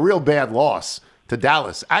they had a real bad loss to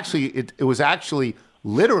Dallas. Actually, it was actually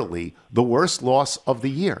literally the worst loss of the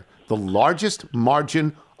year. The largest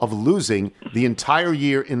margin of losing the entire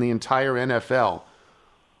year in the entire NFL.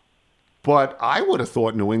 But I would have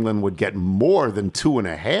thought New England would get more than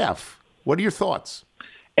 2.5. What are your thoughts?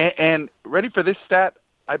 And ready for this stat?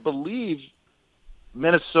 I believe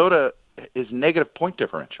Minnesota is negative point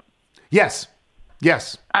differential. Yes.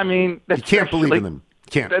 I mean, you can't believe in them.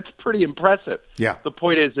 Can't. That's pretty impressive. Yeah. The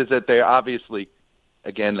point is that they obviously,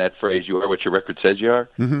 again, that phrase, you are what your record says you are.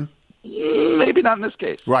 Mm-hmm. Maybe not in this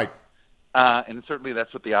case. Right. And certainly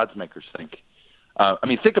that's what the odds makers think. I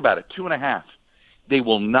mean, think about it. 2.5. They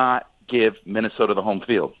will not give Minnesota the home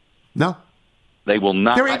field. No. They will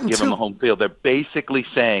not give 8-2. them the home field. They're basically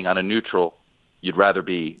saying on a neutral, you'd rather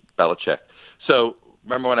be Belichick. So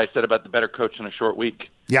remember what I said about the better coach in a short week?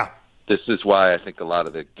 Yeah. This is why I think a lot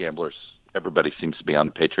of the gamblers, everybody seems to be on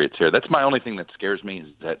the Patriots here. That's my only thing that scares me is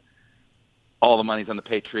that all the money's on the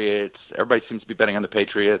Patriots. Everybody seems to be betting on the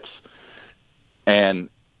Patriots. And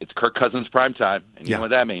it's Kirk Cousins prime time, and you know what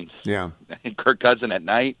that means. Yeah. Kirk Cousins at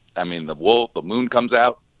night. I mean, the moon comes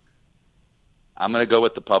out. I'm going to go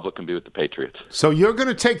with the public and be with the Patriots. So you're going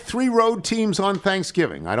to take 3 road teams on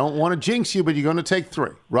Thanksgiving. I don't want to jinx you, but you're going to take 3,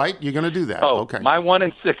 right? You're going to do that. Oh, okay. My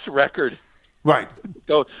 1-6 record. Right.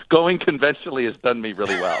 Going conventionally has done me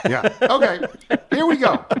really well. Yeah. Okay. Here we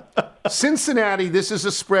go. Cincinnati, this is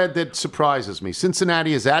a spread that surprises me.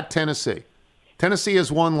 Cincinnati is at Tennessee. Tennessee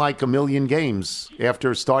has won like a million games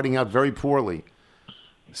after starting out very poorly.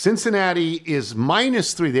 Cincinnati is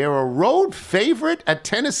 -3. They're a road favorite at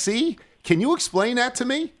Tennessee. Can you explain that to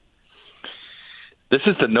me? This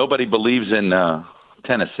is that nobody believes in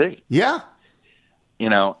Tennessee. Yeah.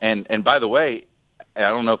 And by the way, I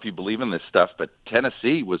don't know if you believe in this stuff, but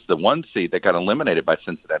Tennessee was the 1 seed that got eliminated by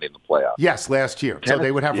Cincinnati in the playoffs. Yes, last year. So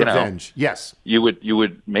they would have revenge. Yes. You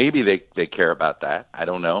would maybe they care about that. I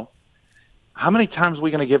don't know. How many times are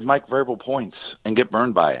we going to give Mike Vrabel points and get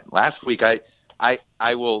burned by it? Last week, I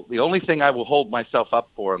will. The only thing I will hold myself up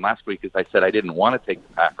for, and last week is I said I didn't want to take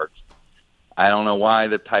the Packers. I don't know why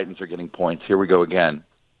the Titans are getting points. Here we go again,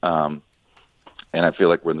 and I feel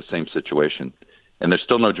like we're in the same situation. And there's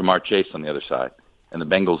still no Jamar Chase on the other side, and the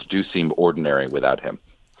Bengals do seem ordinary without him.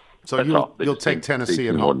 So you'll take Tennessee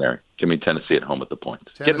at home. Ordinary. Give me Tennessee at home with the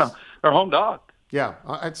points. Get our home dog. Yeah,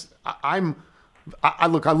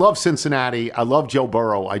 look, I love Cincinnati. I love Joe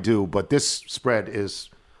Burrow. I do. But this spread is,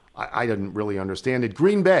 I didn't really understand it.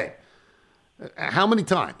 Green Bay. How many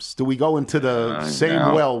times do we go into the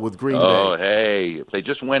same well with Green Bay? Oh, hey, if they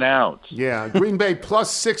just went out. Yeah, Green Bay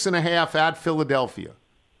plus 6.5 at Philadelphia.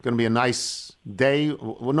 Going to be a nice day.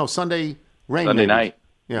 Well, no, Sunday rain. Sunday maybe. night.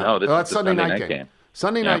 Yeah, No, that's is Sunday night game.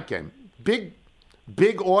 Sunday night game.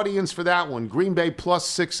 Big audience for that one. Green Bay plus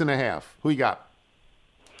 6.5. Who you got?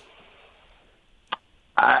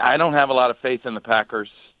 I don't have a lot of faith in the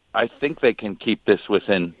Packers. I think they can keep this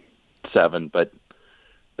within 7, but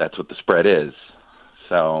that's what the spread is.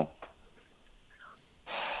 So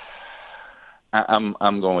I'm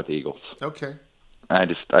going with the Eagles. Okay. I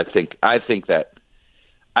think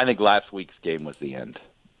last week's game was the end.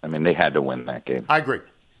 I mean, they had to win that game. I agree.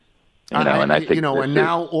 And I think and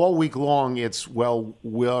now all week long it's where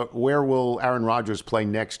will Aaron Rodgers play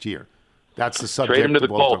next year? That's the subject. Trade him to the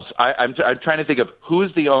Colts. I'm trying to think of who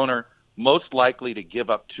is the owner most likely to give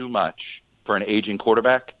up too much for an aging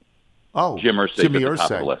quarterback. Oh, Jimmy Irsay at the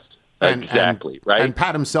top of the list. Exactly, right? And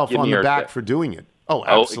pat himself on the back for doing it. Oh,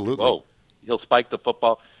 absolutely. He'll spike the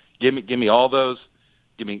football. Give me all those.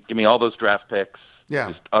 Give me all those draft picks. Yeah.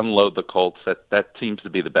 Just unload the Colts. That seems to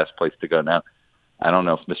be the best place to go now. I don't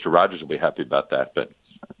know if Mr. Rodgers will be happy about that, but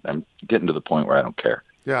I'm getting to the point where I don't care.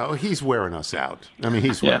 Yeah, well, he's wearing us out. I mean,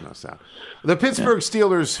 he's wearing us out. The Pittsburgh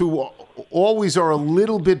Steelers, who always are a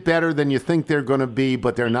little bit better than you think they're going to be,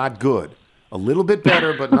 but they're not good. A little bit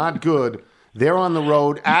better, but not good. They're on the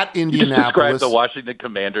road at You Indianapolis. described the Washington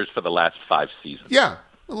Commanders for the last 5 seasons. Yeah,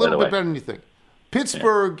 a little the bit way. better than you think.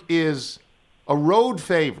 Pittsburgh is a road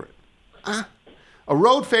favorite. A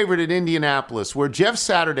road favorite at Indianapolis, where Jeff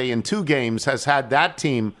Saturday in 2 games has had that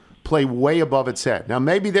team play way above its head. Now,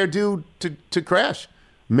 maybe they're due to crash.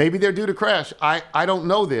 Maybe they're due to crash. I don't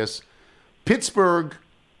know this. Pittsburgh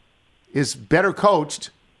is better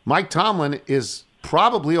coached. Mike Tomlin is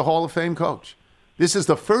probably a Hall of Fame coach. This is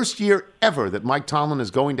the first year ever that Mike Tomlin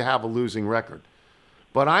is going to have a losing record.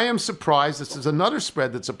 But I am surprised. This is another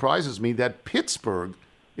spread that surprises me, that Pittsburgh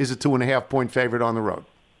is a 2.5-point favorite on the road.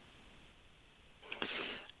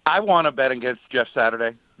 I want to bet against Jeff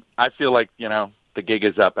Saturday. I feel like, the gig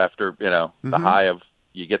is up after, the high of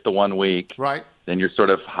you get the 1 week. Right. Then you're sort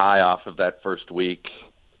of high off of that first week.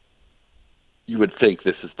 You would think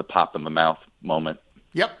this is the pop in the mouth moment.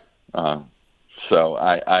 Yep. So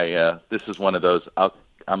I this is one of those. I'm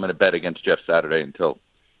going to bet against Jeff Saturday until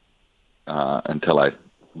I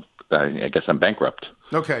guess I'm bankrupt.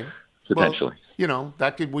 Okay. Potentially. Well,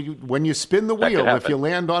 that could when you spin the wheel, if you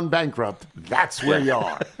land on bankrupt, that's where you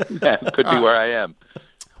are. Yeah, could be where I am.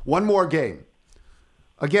 One more game.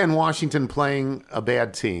 Again, Washington playing a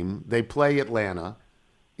bad team. They play Atlanta.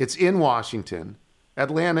 It's in Washington.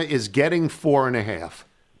 Atlanta is getting 4.5.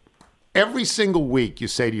 Every single week you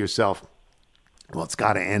say to yourself, well, it's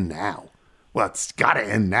got to end now. Well, it's got to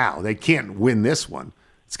end now. They can't win this one.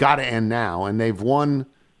 It's got to end now. And they've won,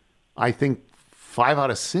 I think, 5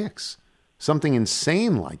 out of 6. Something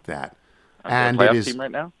insane like that. Are they a playoff team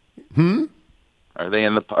right now? Are they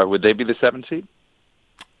would they be the 7th seed?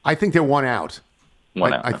 I think they're one out.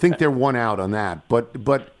 I think they're one out on that. But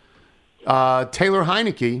Taylor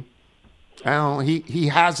Heineke, he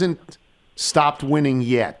hasn't stopped winning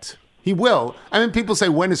yet. He will. I mean, people say,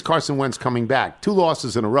 when is Carson Wentz coming back? 2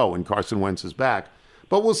 losses in a row and Carson Wentz is back.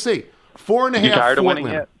 But we'll see. 4.5. Are you tired of winning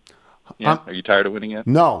yet? Yeah. Are you tired of winning yet?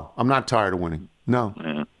 No, I'm not tired of winning. No.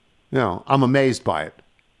 Mm-hmm. No, I'm amazed by it.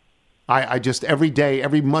 I just, every day,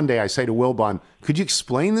 every Monday, I say to Wilbon, could you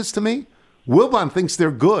explain this to me? Wilbon thinks they're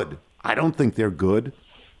good. I don't think they're good.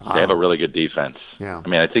 They have a really good defense. Yeah. I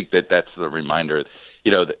mean, I think that's the reminder.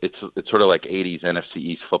 It's sort of like 80s NFC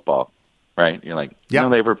East football, right? You're like,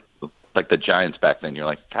 they were like the Giants back then. You're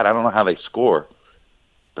like, God, I don't know how they score,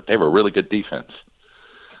 but they have a really good defense.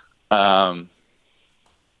 I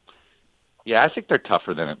think they're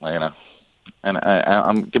tougher than Atlanta,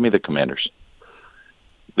 and give me the Commanders.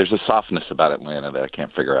 There's a softness about Atlanta that I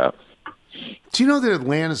can't figure out. Do you know that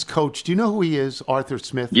Atlanta's coach? Do you know who he is? Arthur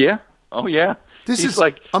Smith. Yeah. Oh yeah. He's is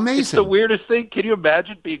like amazing. It's the weirdest thing. Can you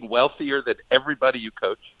imagine being wealthier than everybody you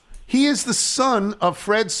coach? He is the son of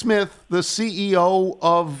Fred Smith, the CEO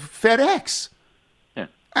of FedEx. Yeah.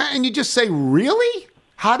 And you just say, really?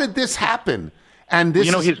 How did this happen? And this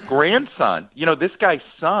his grandson, this guy's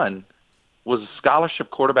son was a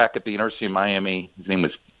scholarship quarterback at the University of Miami.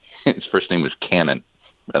 His first name was Cannon,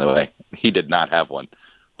 by the way. He did not have one.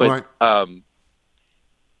 But right.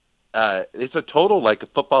 It's a total, a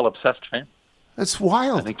football-obsessed family. That's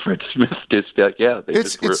wild. I think Fred Smith did. Yeah,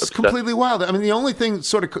 it's completely wild. I mean, the only thing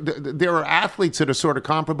there are athletes that are sort of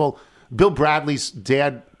comparable. Bill Bradley's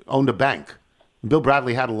dad owned a bank. Bill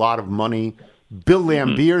Bradley had a lot of money. Bill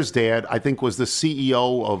Lambier's dad, I think, was the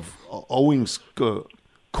CEO of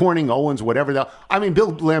Corning Owens, whatever. Bill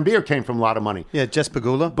Lambier came from a lot of money. Yeah, Jess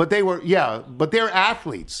Pagula. But but they're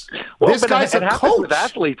athletes. Well, this guy's a coach. With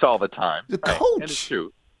athletes all the time. The coach. And it's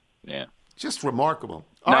true. Yeah. Just remarkable.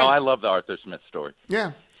 I love the Arthur Smith story.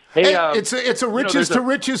 Yeah. Hey, it's a riches to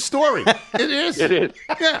riches story. It is. It is.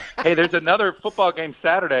 Yeah. Hey, there's another football game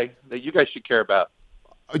Saturday that you guys should care about.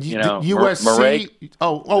 USC. Murray.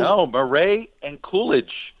 No, Murray and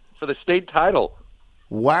Coolidge for the state title.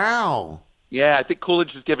 Wow. Yeah, I think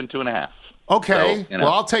Coolidge is given 2.5. Okay. So,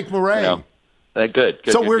 I'll take Murray. Good.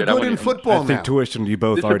 So we're good in football now. I think tuition, you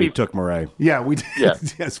both already took Murray. Yeah, we did. Yeah.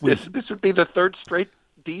 Yes, we This would be the 3rd straight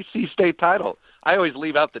D.C. state title. I always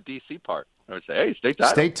leave out the D.C. part. I would say, hey, state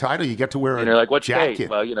title. State title, you get to wear a jacket. And you're like, what state?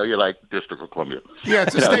 Well, you're like District of Columbia. Yeah,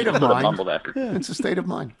 it's a state of mind. Mumble after. Yeah, it's a state of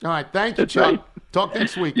mind. All right, thank you, That's Chuck. right. Talk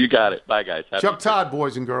next week. You got it. Bye, guys. Chuck Todd,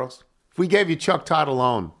 boys and girls. If we gave you Chuck Todd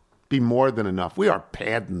alone, be more than enough. We are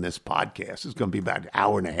padding this podcast. It's going to be about an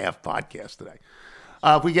hour and a half podcast today.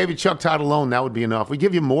 If we gave you Chuck Todd alone, that would be enough. We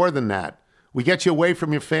give you more than that. We get you away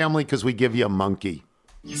from your family because we give you a monkey.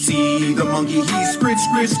 See the monkey, he's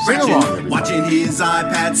scratching, watching his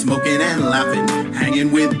iPad, smoking and laughing,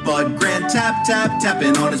 hanging with Bud Grant,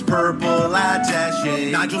 tapping on his purple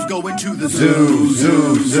attache. Nigel's going to the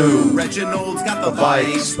zoo. Reginald's got the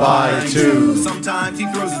Vikes by 2. Sometimes he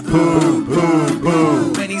throws his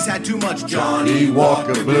poo. When he's had too much Johnny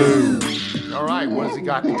Walker Blue. All right, what has he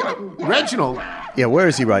got? Reginald. Yeah, where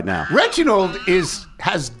is he right now? Reginald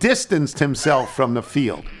has distanced himself from the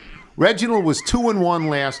field. Reginald was 2-1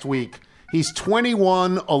 last week. He's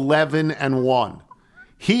 21-11-1.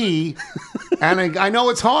 And I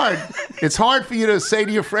know it's hard. It's hard for you to say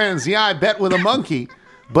to your friends, yeah, I bet with a monkey.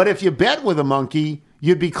 But if you bet with a monkey,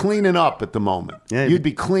 you'd be cleaning up at the moment. Yeah, you'd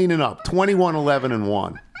be cleaning up.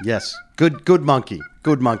 21-11-1. Yes. Good monkey.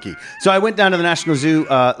 Good monkey. So I went down to the National Zoo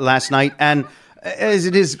last night, and as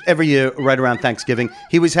it is every year right around Thanksgiving,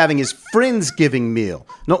 he was having his Friendsgiving meal.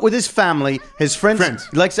 Not with his family, his friends.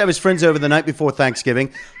 He likes to have his friends over the night before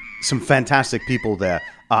Thanksgiving. Some fantastic people there.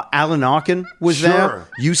 Alan Arkin was there,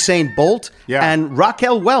 Usain Bolt, and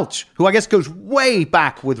Raquel Welch, who I guess goes way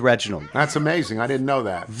back with Reginald. That's amazing. I didn't know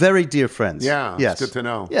that. Very dear friends. Yeah, it's good to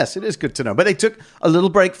know. Yes, it is good to know. But they took a little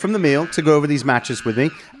break from the meal to go over these matches with me.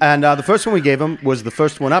 And the first one we gave him was the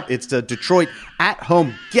first one up. It's the Detroit at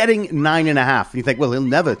home getting 9.5. And you think, well, he'll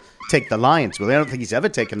never take the Lions. Well, I don't think he's ever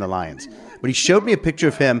taken the Lions. But he showed me a picture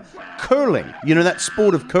of him curling. You know that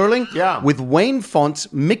sport of curling? Yeah. With Wayne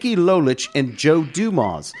Fonts, Mickey Lolich, and Joe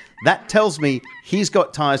Dumas. That tells me he's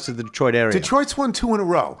got ties to the Detroit area. Detroit's won 2 in a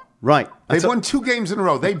row. Right. They've won 2 games in a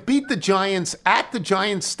row. They beat the Giants at the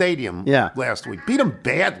Giants Stadium last week. Beat them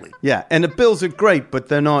badly. Yeah, and the Bills are great, but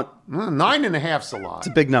they're not... 9.5's a lot. It's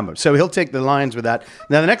a big number. So he'll take the Lions with that.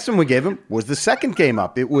 Now, the next one we gave him was the second game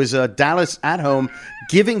up. It was Dallas at home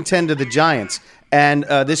giving 10 to the Giants. And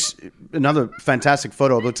this, another fantastic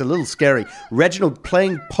photo, although it's a little scary. Reginald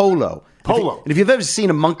playing polo. And if you've ever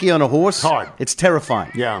seen a monkey on a horse, it's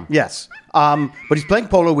terrifying. Yeah. Yes. But he's playing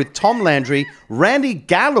polo with Tom Landry, Randy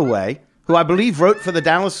Galloway, who I believe wrote for the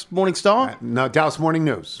Dallas Morning Star. No, Dallas Morning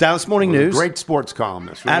News. Dallas Morning News. Great sports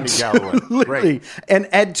columnist, Randy Absolutely. Galloway. Great. And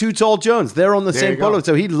Ed Too Tall Jones. They're on the same polo.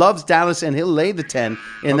 So he loves Dallas, and he'll lay the 10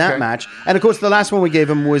 in that match. And, of course, the last one we gave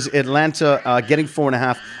him was Atlanta getting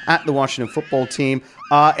 4.5 at the Washington football team.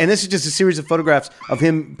 And this is just a series of photographs of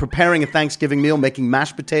him preparing a Thanksgiving meal, making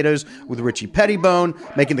mashed potatoes with Richie Pettibone,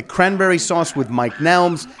 making the cranberry sauce with Mike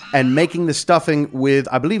Nelms, and making the stuffing with,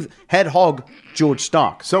 I believe, head hog George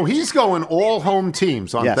Stark. So he's going all home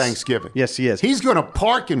teams on Thanksgiving. Yes, he is. He's going to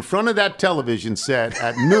park in front of that television set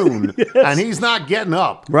at noon, and he's not getting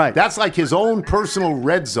up. Right. That's like his own personal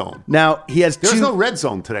red zone. Now, he has There's no red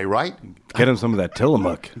zone today, right? Get him some of that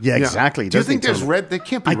Tillamook. Yeah, exactly. Do you think there's red? There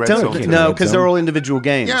can't be red zone. zone. No, because they're all individual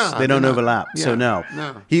games. Yeah, they don't overlap. Yeah, so no.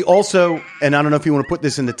 He also, and I don't know if you want to put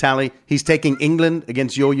this in the tally, he's taking England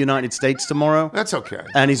against your United States tomorrow. That's okay.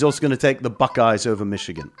 And he's also going to take the Buckeyes over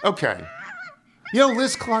Michigan. Okay. You know,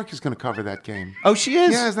 Liz Clark is going to cover that game. Oh, she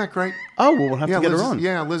is? Yeah, isn't that great? Oh, well, we'll have to get Liz her on.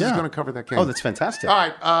 Liz is going to cover that game. Oh, that's fantastic. All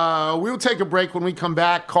right, we'll take a break. When we come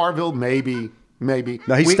back, Carville, maybe. No,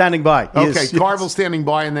 he's standing by. Carville's standing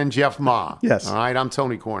by, and then Jeff Ma. Yes. All right, I'm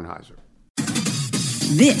Tony Kornheiser.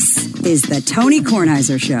 This is the Tony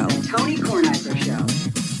Kornheiser Show. Tony Kornheiser Show.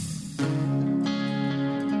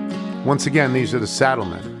 Once again, these are the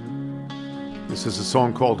Saddlemen. This is a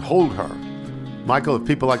song called Hold Her. Michael, if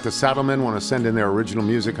people like the Saddlemen want to send in their original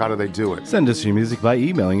music, how do they do it? Send us your music by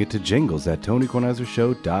emailing it to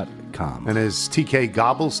jingles@tonykornheisershow.com. And is TK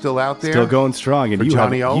Gobble still out there? Still going strong. And For you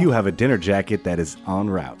Johnny O? you have a dinner jacket that is en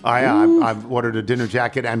route. I've ordered a dinner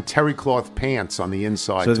jacket and terry cloth pants on the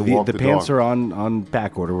inside So to walk the pants dog. are on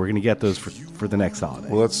back order. We're going to get those for the next holiday.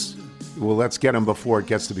 Well, let's get them before it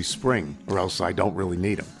gets to be spring, or else I don't really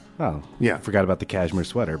need them. Oh, yeah. Forgot about the cashmere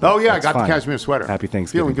sweater. Oh, yeah, I got fine. the cashmere sweater. Happy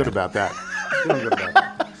Thanksgiving. Feeling good about that.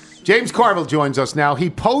 James Carville joins us now.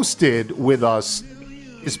 He posted with us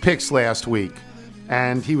his picks last week,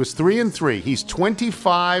 and he was 3-3. He's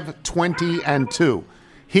 25-20-2.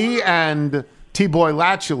 He and T-Boy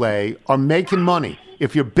Latchley are making money.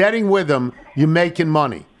 If you're betting with them, you're making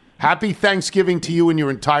money. Happy Thanksgiving to you and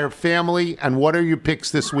your entire family. And what are your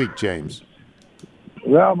picks this week, James?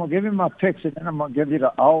 Well, I'm going to give you my picks, and then I'm going to give you the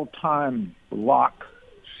all-time lock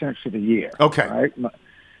cinch of the year. Okay. All right?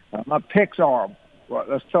 My picks are, well,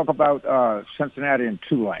 let's talk about Cincinnati and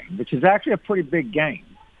Tulane, which is actually a pretty big game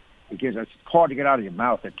because it's hard to get out of your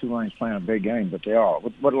mouth that Tulane's playing a big game, but they are.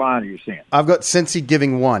 What line are you seeing? I've got Cincy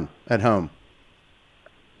giving 1 at home.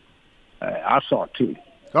 I saw 2.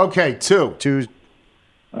 Okay, 2. 2.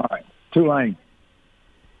 All right, Tulane.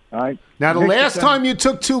 All right. Now, the last time you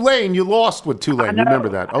took Tulane, you lost with Tulane. Remember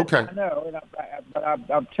that? Okay. I know,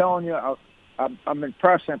 but I'm telling you, I'm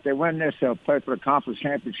impressed. If they win this, they'll play for the conference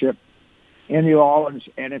championship in New Orleans,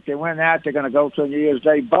 and if they win that, they're going to go to a New Year's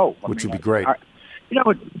Day bowl. Which would be great. You know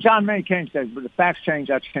what? John Maine King says, but the facts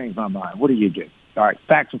change, I changed my mind. What do you do? All right,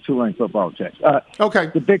 facts of Tulane football text. Okay.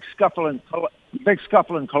 The big scuffle in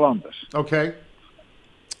Columbus. Okay.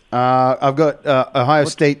 I've got Ohio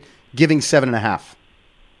State Giving 7.5.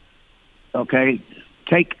 Okay,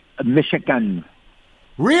 take Michigan.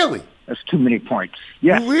 Really? That's too many points.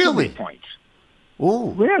 Yes, Really? too many points.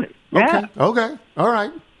 Ooh. Really? Yeah. Okay. All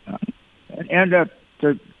right. And I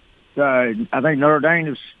think Notre Dame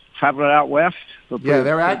is traveling out west. Yeah,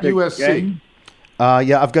 they're at USC. Game.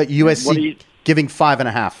 Yeah, I've got What do USC you- giving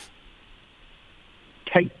 5.5.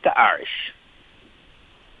 Take the Irish.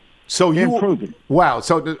 So you Improving. Wow.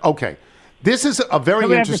 So okay, this is a very Let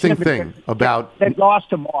me interesting understand, thing about. They lost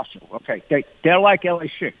to Marshall. Okay, they're like LA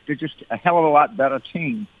Schick. They're just a hell of a lot better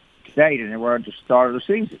team today than they were at the start of the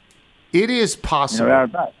season. It is possible. No doubt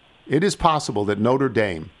about it. It is possible that Notre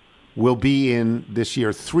Dame will be in this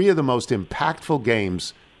year 3 of the most impactful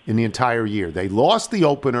games in the entire year. They lost the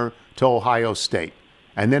opener to Ohio State,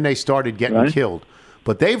 and then they started getting killed.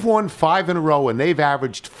 But they've won 5 in a row, and they've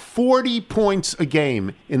averaged 40 points a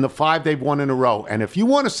game in the 5 they've won in a row. And if you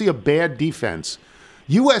want to see a bad defense,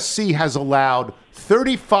 USC has allowed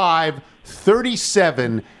 35,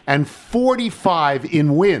 37, and 45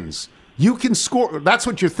 in wins. You can score. That's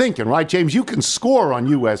what you're thinking, right, James? You can score on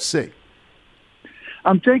USC.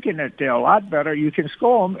 I'm thinking that they're a lot better. You can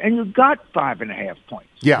score them, and you've got 5.5 points.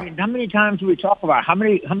 Yeah. I mean, how many times do we talk about how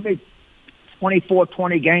many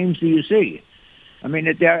 24-20 games do you see? I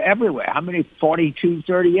mean, they're everywhere. How many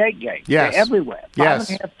 42-38 games? Yes. They're everywhere.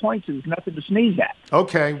 Yes. 5.5 points is nothing to sneeze at.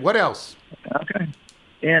 Okay, what else? Okay.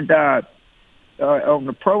 And on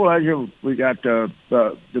the Pro Ledger, we got the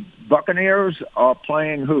Buccaneers are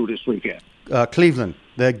playing who this weekend? Cleveland.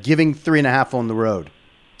 They're giving 3.5 on the road.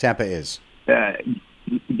 Tampa is. Give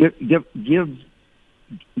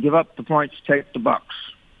up the points, take the Bucks.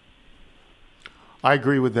 I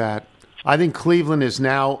agree with that. I think Cleveland is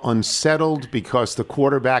now unsettled because the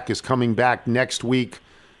quarterback is coming back next week.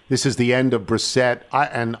 This is the end of Brissett.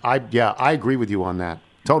 I agree with you on that.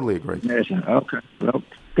 Totally agree. Yes, okay. Well,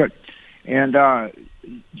 good. And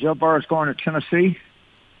Joe Burrow's going to Tennessee?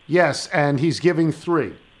 Yes, and he's giving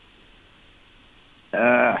 3.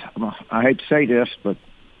 I hate to say this, but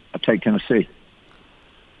I'll take Tennessee.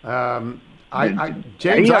 James,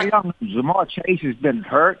 Jamar Chase has been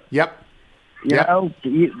hurt. Yep. You know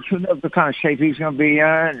the kind of shape he's going to be in.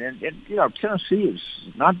 And Tennessee is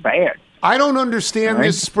not bad. I don't understand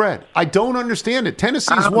this spread. I don't understand it.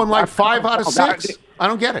 Tennessee's won like 5 out of 6. I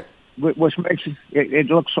don't get it. Which makes it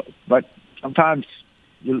looks, but sometimes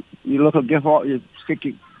you look at Gift Horse, you stick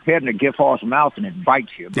your head in a Gift Horse mouth and it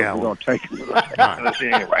bites you. But we're going to take it.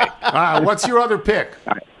 Anyway. All right, what's your other pick?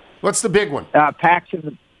 What's the big one? Packs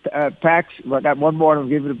and Packs. Well, I got one more. I'll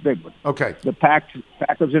give you the big one. Okay. The Packers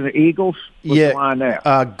and the Eagles. What's the line there?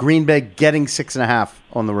 Green Bay getting 6.5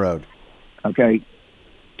 on the road. Okay.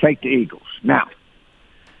 Take the Eagles. Now,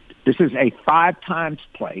 this is a 5 times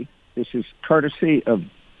play. This is courtesy of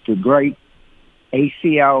the great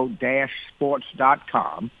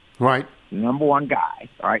ACL-sports.com. Right. The number one guy.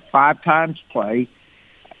 All right. 5 times play.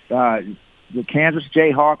 The Kansas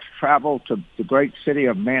Jayhawks travel to the great city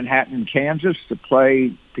of Manhattan, Kansas, to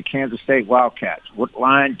play the Kansas State Wildcats. What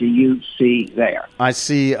line do you see there? I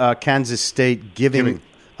see Kansas State giving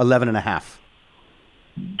 11.5.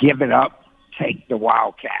 Give it up. Take the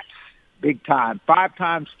Wildcats. Big time. 5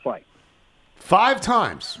 times play. 5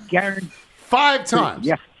 times. Guaranteed. 5 times.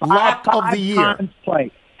 Yes. Lock of the year. 5 times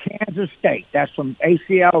play. Kansas State. That's from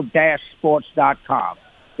ACL-sports.com.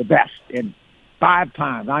 The best. And 5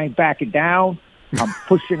 times. I ain't backing down. I'm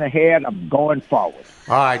pushing ahead. I'm going forward.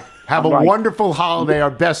 All right. Have a wonderful holiday.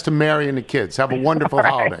 Our best to Mary and the kids. Have a wonderful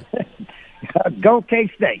holiday. Go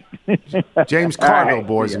K-State. James Carville,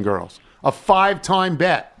 boys and girls. A 5-time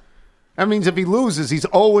bet. That means if he loses, he's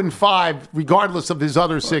 0-5, regardless of his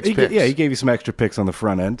other 6 picks. Yeah, he gave you some extra picks on the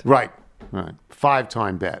front end. Right.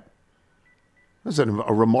 5-time bet. This is a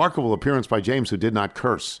remarkable appearance by James, who did not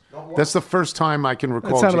curse. That's the first time I can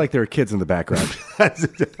recall. It sounded like there were kids in the background. Had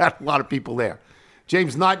a lot of people there.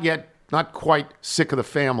 James, not quite sick of the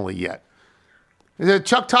family yet.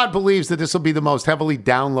 Chuck Todd believes that this will be the most heavily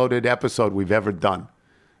downloaded episode we've ever done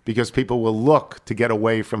because people will look to get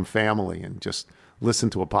away from family and just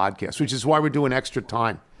listen to a podcast, which is why we're doing extra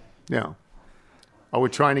time. Yeah. Oh, we're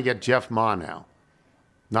trying to get Jeff Ma now.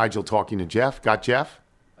 Nigel talking to Jeff. Got Jeff?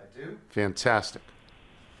 I do. Fantastic.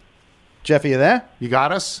 Jeff, are you there? You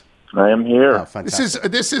got us? I am here. Oh,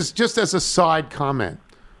 fantastic. This is just as a side comment.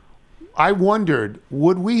 I wondered,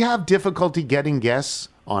 would we have difficulty getting guests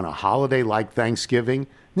on a holiday like Thanksgiving?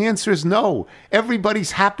 And the answer is no.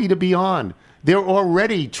 Everybody's happy to be on. They're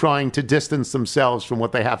already trying to distance themselves from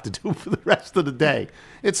what they have to do for the rest of the day.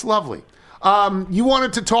 It's lovely. You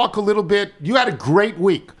wanted to talk a little bit. You had a great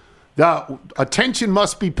week. The attention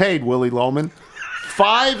must be paid, Willie Loman.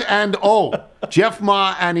 5-0 Jeff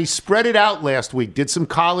Ma, and he spread it out last week. Did some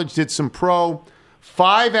college, did some pro.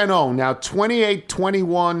 5-0, now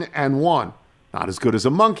 28-21-1. Not as good as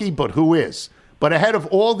a monkey, but who is? But ahead of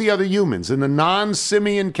all the other humans in the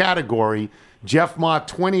non-simian category, Jeff Ma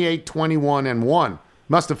 28-21-1.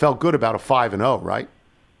 Must have felt good about a 5-0, right?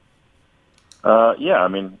 Yeah, I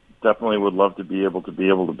mean, definitely would love to be able to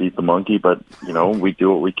beat the monkey, but we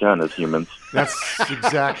do what we can as humans. That's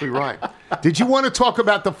exactly right. Did you want to talk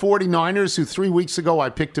about the 49ers, who 3 weeks ago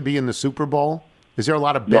I picked to be in the Super Bowl? Is there a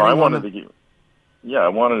lot of betting? No, I wanted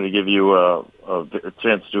to give you a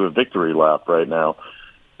chance to do a victory lap right now,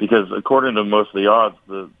 because according to most of the odds,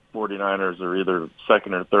 the 49ers are either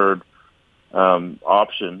second or third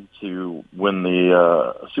option to win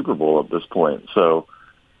the Super Bowl at this point. So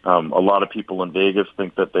a lot of people in Vegas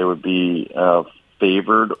think that they would be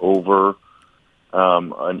favored over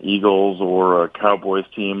an Eagles or a Cowboys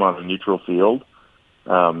team on a neutral field.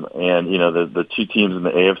 And the two teams in the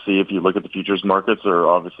AFC, if you look at the futures markets, are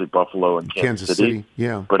obviously Buffalo and Kansas City.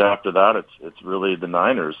 Yeah. But after that, it's really the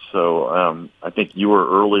Niners. So I think you were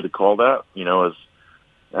early to call that.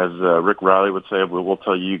 As Rick Riley would say, we'll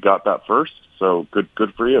tell you got that first. So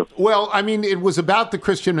good for you. Well, I mean, it was about the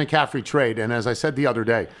Christian McCaffrey trade, and as I said the other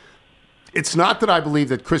day, it's not that I believe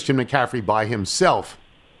that Christian McCaffrey by himself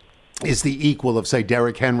is the equal of, say,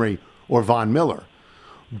 Derrick Henry or Von Miller.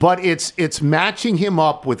 But it's matching him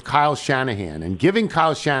up with Kyle Shanahan and giving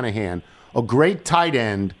Kyle Shanahan a great tight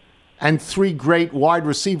end and 3 great wide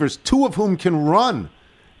receivers, 2 of whom can run.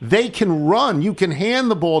 They can run. You can hand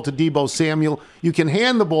the ball to Deebo Samuel. You can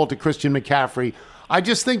hand the ball to Christian McCaffrey. I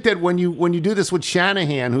just think that when you do this with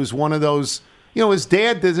Shanahan, who's one of those, his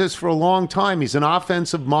dad did this for a long time. He's an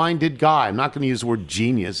offensive-minded guy. I'm not going to use the word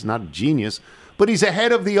genius, not a genius, but he's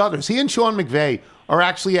ahead of the others. He and Sean McVay are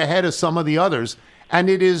actually ahead of some of the others. And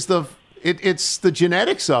it's the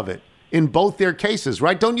genetics of it in both their cases,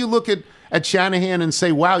 right? Don't you look at Shanahan and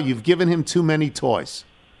say, wow, you've given him too many toys?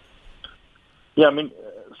 Yeah, I mean,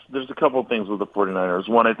 there's a couple of things with the 49ers.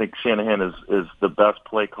 One, I think Shanahan is the best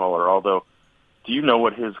play caller, although do you know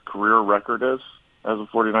what his career record is as a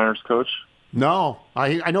 49ers coach? No.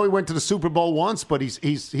 I know he went to the Super Bowl once, but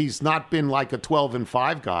he's not been like a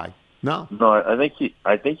 12-5 guy. No, I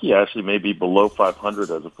think he actually may be below 500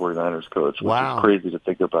 as a 49ers coach, which is crazy to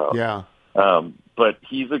think about. Yeah. But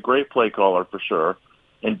he's a great play caller for sure.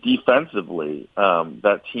 And defensively,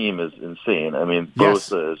 that team is insane. I mean,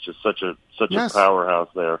 Bosa is just such a powerhouse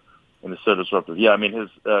there, and is so disruptive. Yeah, I mean, his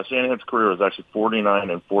Shanahan's career is actually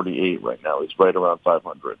 49-48 right now. He's right around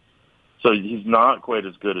 500. So he's not quite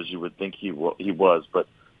as good as you would think he was. But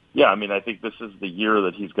yeah, I mean, I think this is the year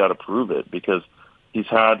that he's got to prove it, because he's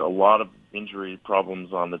had a lot of injury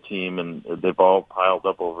problems on the team, and they've all piled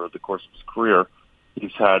up over the course of his career.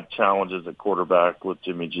 He's had challenges at quarterback with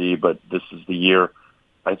Jimmy G, but this is the year.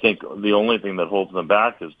 I think the only thing that holds them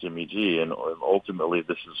back is Jimmy G, and ultimately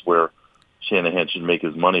this is where Shanahan should make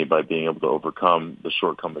his money, by being able to overcome the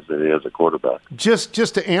shortcomings that he has at quarterback. Just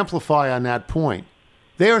to amplify on that point,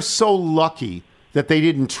 they are so lucky that they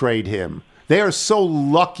didn't trade him. They are so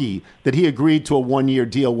lucky that he agreed to a 1-year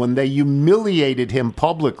deal when they humiliated him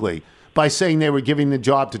publicly by saying they were giving the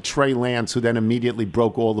job to Trey Lance, who then immediately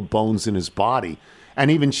broke all the bones in his body.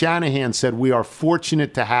 And even Shanahan said, we are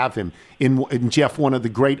fortunate to have him in Jeff, one of the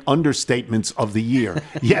great understatements of the year.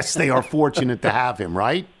 Yes, they are fortunate to have him,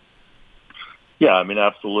 right? Yeah, I mean,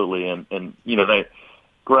 absolutely. And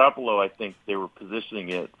Garoppolo, I think they were positioning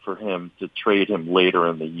it for him to trade him later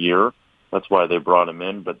in the year. That's why they brought him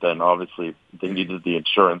in. But then obviously they needed the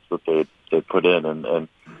insurance that they put in. And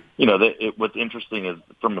what's interesting is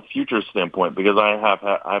from a futures standpoint, because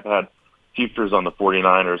I've had futures on the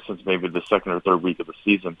 49ers since maybe the second or third week of the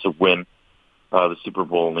season to win the Super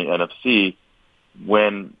Bowl in the NFC.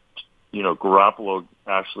 When Garoppolo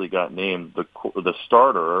actually got named the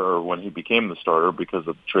starter, or when he became the starter because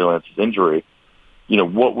of Trey Lance's injury,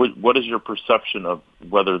 what is your perception of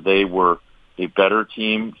whether they were a better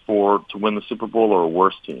team to win the Super Bowl or a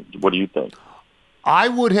worse team? What do you think? I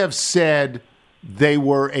would have said they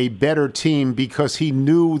were a better team because he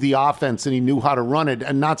knew the offense and he knew how to run it.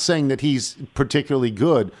 And not saying that he's particularly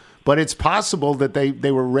good, but it's possible that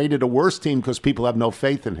they were rated a worse team because people have no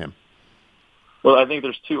faith in him. Well, I think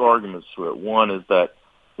there's two arguments to it. One is that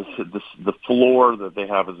the floor that they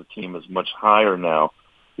have as a team is much higher now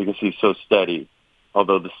because he's so steady,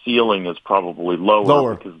 although the ceiling is probably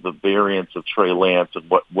lower. Because the variance of Trey Lance and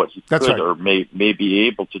what he could or may be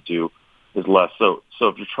able to do is less. So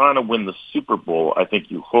if you're trying to win the Super Bowl, I think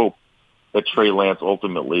you hope that Trey Lance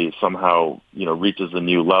ultimately somehow reaches a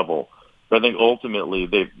new level. But I think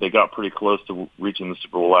ultimately they got pretty close to reaching the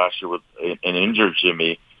Super Bowl last year with an injured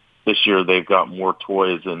Jimmy, this year they've got more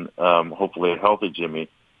toys and hopefully a healthy Jimmy.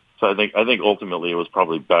 So I think ultimately it was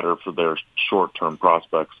probably better for their short-term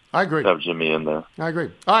prospects. I agree. To have Jimmy in there. I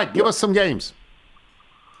agree. All right, give us some games.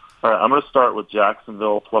 All right, I'm going to start with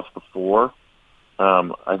Jacksonville plus the 4.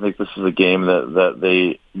 I think this is a game that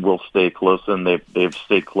they will stay close in. They've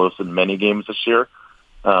stayed close in many games this year,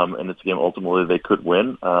 and it's a game ultimately they could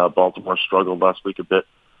win. Baltimore struggled last week a bit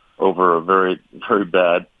over a very, very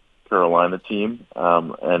bad Carolina team,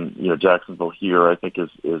 and Jacksonville here I think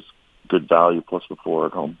is good value plus the 4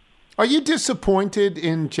 at home. Are you disappointed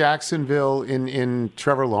in Jacksonville in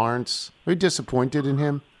Trevor Lawrence? Are you disappointed in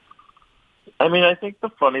him? I mean, I think the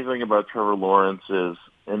funny thing about Trevor Lawrence is,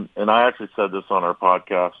 and I actually said this on our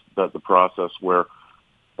podcast, that the process where,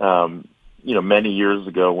 many years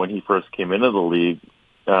ago when he first came into the league,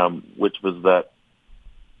 which was that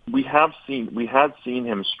we had seen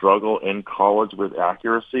him struggle in college with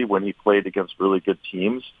accuracy when he played against really good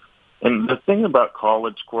teams. And the thing about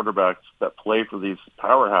college quarterbacks that play for these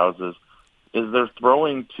powerhouses is they're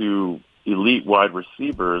throwing to elite wide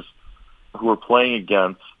receivers who are playing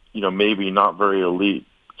against, maybe not very elite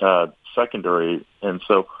secondary. And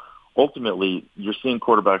so ultimately you're seeing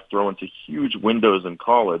quarterbacks throw into huge windows in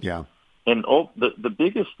college. Yeah. And the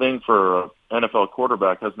biggest thing for an NFL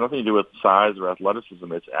quarterback has nothing to do with size or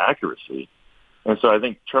athleticism. It's accuracy. And so I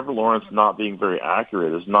think Trevor Lawrence not being very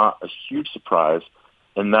accurate is not a huge surprise.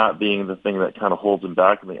 And that being the thing that kind of holds him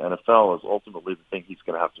back in the NFL is ultimately the thing he's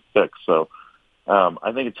going to have to fix. So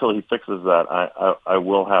I think until he fixes that, I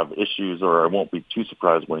will have issues, or I won't be too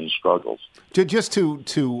surprised when he struggles. Just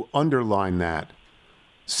to underline that,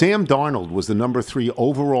 Sam Darnold was the number 3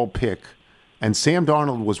 overall pick, and Sam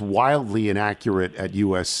Darnold was wildly inaccurate at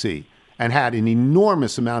USC and had an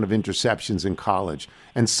enormous amount of interceptions in college.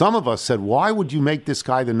 And some of us said, why would you make this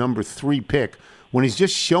guy the number 3 pick when he's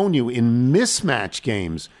just shown you in mismatch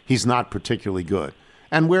games he's not particularly good?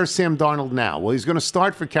 And where's Sam Darnold now? Well, he's going to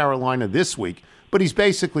start for Carolina this week, but he's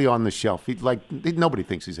basically on the shelf. Nobody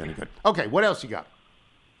thinks he's any good. Okay, what else you got?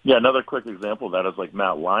 Yeah, another quick example of that is like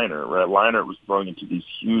Matt Leinart, right? Leinart was throwing into these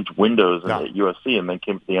huge windows at USC and then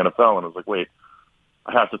came to the NFL and was like, wait,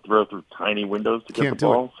 I have to throw through tiny windows to get the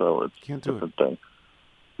ball? So it's a different thing.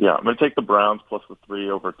 Yeah, I'm going to take the Browns plus the 3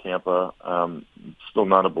 over Tampa. Still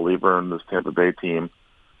not a believer in this Tampa Bay team,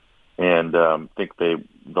 and think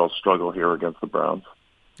they'll struggle here against the Browns.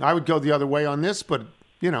 I would go the other way on this, but,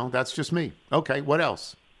 that's just me. Okay, what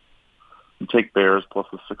else? Take Bears plus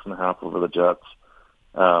the 6.5 over the Jets.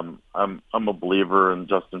 I'm a believer in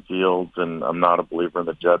Justin Fields, and I'm not a believer in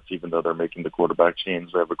the Jets, even though they're making the quarterback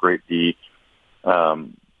change. They have a great D.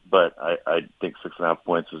 But I think 6.5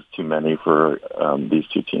 points is too many for these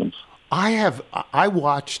two teams. I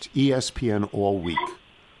watched ESPN all week.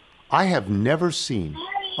 I have never seen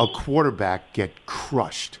a quarterback get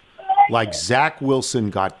crushed like Zach Wilson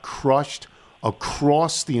got crushed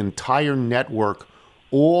across the entire network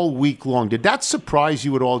all week long. Did that surprise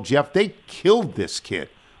you at all, Jeff? They killed this kid.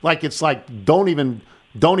 It's like don't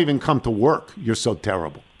even come to work. You're so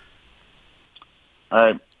terrible.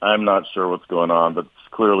 I'm not sure what's going on, but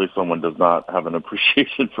clearly someone does not have an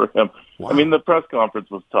appreciation for him. Wow. I mean, the press conference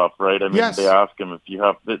was tough, right? I mean, yes. They asked him if you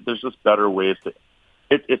have. There's just better ways to.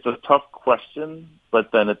 It's a tough question,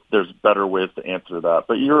 but then there's better ways to answer that.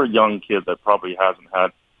 But you're a young kid that probably hasn't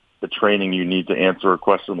had the training you need to answer a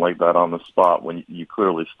question like that on the spot when you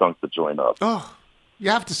clearly stunk the joint up. Oh, you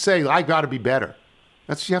have to say, I've got to be better.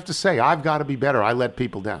 That's what you have to say. I've got to be better. I let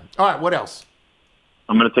people down. All right, what else?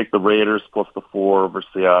 I'm going to take the Raiders plus the 4 over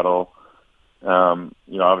Seattle.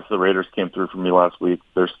 Obviously the Raiders came through for me last week.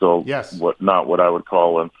 They're still not what I would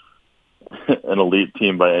call an elite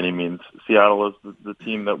team by any means. Seattle is the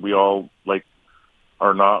team that we all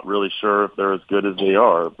are not really sure if they're as good as they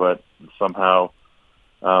are, but somehow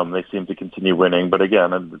they seem to continue winning. But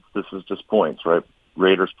again, this is just points, right?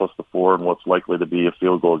 Raiders plus the 4 and what's likely to be a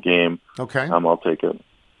field goal game. Okay. I'll take it.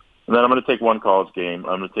 And then I'm going to take one college game.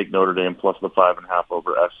 I'm going to take Notre Dame plus the 5.5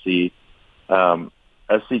 over SC.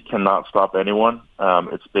 SC cannot stop anyone.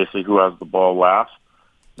 It's basically who has the ball last.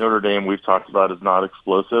 Notre Dame, we've talked about, is not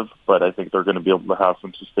explosive, but I think they're going to be able to have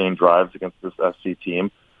some sustained drives against this SC team.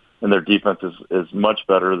 And their defense is much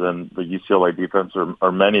better than the UCLA defense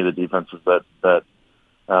or many of the defenses that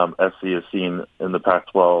SC has seen in the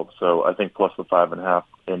Pac-12. So I think plus the 5.5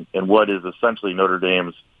 in what is essentially Notre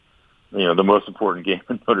Dame's, the most important game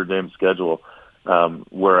in Notre Dame's schedule,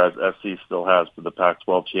 whereas SC still has for the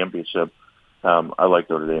Pac-12 championship. I like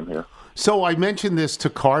Notre Dame here. So I mentioned this to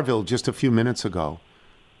Carville just a few minutes ago.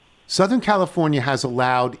 Southern California has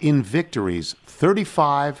allowed in victories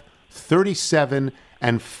 35, 37,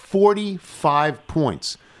 and 45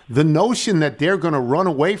 points. the notion that they're going to run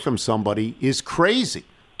away from somebody is crazy.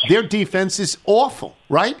 Their defense is awful,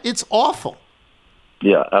 right? It's awful.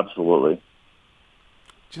 Yeah, absolutely.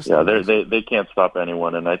 They can't stop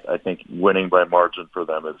anyone, and I think winning by margin for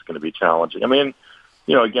them is going to be challenging. I mean,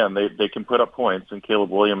 again, they can put up points, and Caleb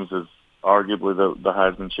Williams is arguably the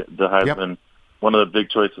Heisman, one of the big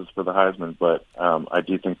choices for the Heisman. But I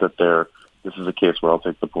do think that this is a case where I'll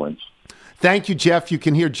take the points. Thank you, Jeff. You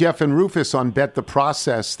can hear Jeff and Rufus on Bet the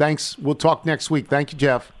Process. Thanks. We'll talk next week. Thank you,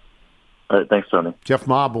 Jeff. All right. Thanks, Tony. Jeff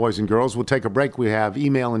Ma, boys and girls. We'll take a break. We have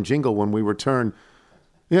email and jingle when we return.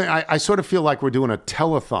 I sort of feel like we're doing a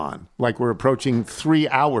telethon, like we're approaching 3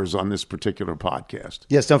 hours on this particular podcast.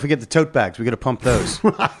 Yes, don't forget the tote bags. We got to pump those.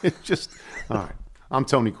 All right. I'm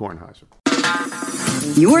Tony Kornheiser.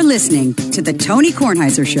 You're listening to The Tony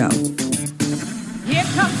Kornheiser Show. Here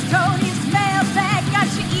comes Tony's mailbag. Got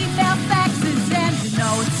your email, faxes, and your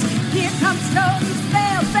notes. Here comes Tony's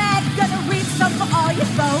mailbag. Gonna read some for all you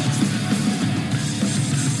folks.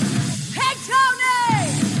 Hey,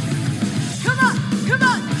 Tony! Come on!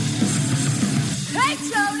 Hey,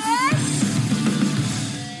 Tony!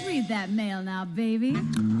 Read that mail now, baby.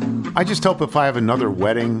 I just hope if I have another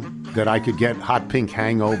wedding that I could get Hot Pink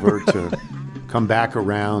Hangover to come back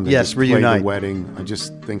around and just reunite. Play the wedding. I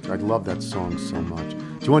just think I'd love that song so much.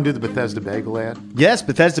 Do you want to do the Bethesda Bagel ad? Yes,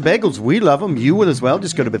 Bethesda Bagels. We love them. You will as well.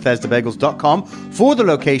 Just go to BethesdaBagels.com for the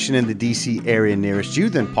location in the D.C. area nearest you.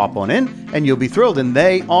 Then pop on in, and you'll be thrilled. And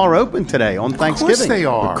they are open today on Thanksgiving. Of course they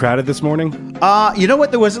are. Crowded this morning? You know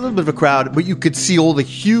what? There was a little bit of a crowd, but you could see all the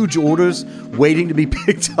huge orders waiting to be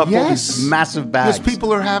picked up. Yes. All these massive bags. Because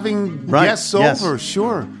people are having guests over,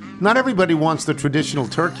 sure. Not everybody wants the traditional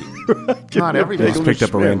turkey. Not everybody. Just picked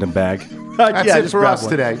up a random bag. That's it for us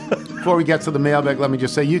today. Before we get to the mailbag, let me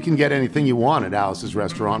just say you can get anything you want at Alice's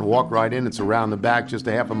Restaurant. Walk right in. It's around the back, just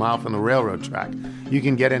a half a mile from the railroad track. You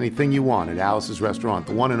can get anything you want at Alice's Restaurant.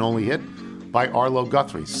 The one and only hit by Arlo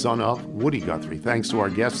Guthrie, son of Woody Guthrie. Thanks to our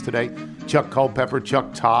guests today, Chuck Culpepper,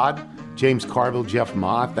 Chuck Todd, James Carville, Jeff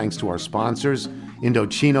Ma. Thanks to our sponsors,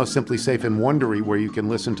 Indochino, Simply Safe, and Wondery, where you can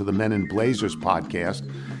listen to the Men in Blazers podcast.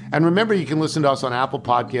 And remember, you can listen to us on Apple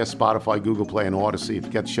Podcasts, Spotify, Google Play, and Odyssey. If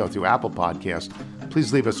you get the show through Apple Podcasts,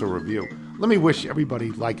 please leave us a review. Let me wish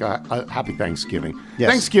everybody like a happy Thanksgiving.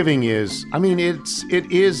 Yes. Thanksgiving is,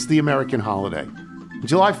 it is the American holiday.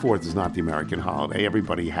 July 4th is not the American holiday.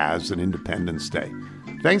 Everybody has an Independence Day.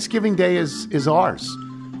 Thanksgiving Day is ours.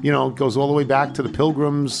 It goes all the way back to the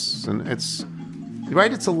Pilgrims, and it's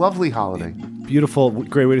a lovely holiday. Beautiful,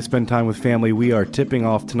 great way to spend time with family. We are tipping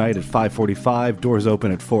off tonight at 5:45. Doors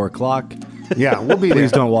open at 4 o'clock. Yeah, we'll be there.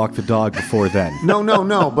 Please don't walk the dog before then. No,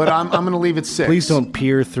 but I'm going to leave at 6. Please don't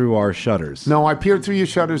peer through our shutters. No, I peered through your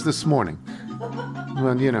shutters this morning.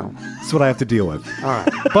 Well, That's what I have to deal with. All right.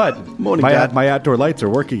 But my outdoor lights are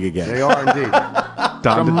working again. They are indeed.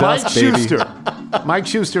 Dawn to dusk, baby. Mike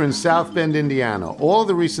Schuster in South Bend, Indiana. All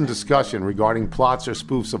the recent discussion regarding plots or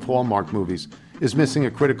spoofs of Hallmark movies is missing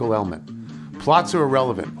a critical element. Plots are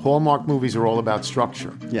irrelevant. Hallmark movies are all about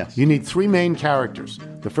structure. Yes. You need 3 main characters.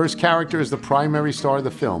 The first character is the primary star of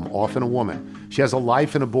the film, often a woman. She has a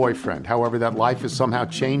life and a boyfriend. However, that life is somehow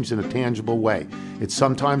changed in a tangible way. It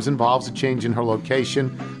sometimes involves a change in her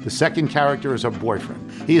location. The second character is her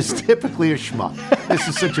boyfriend. He is typically a schmuck. This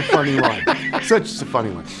is such a funny line. Such a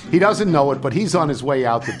funny one. He doesn't know it, but he's on his way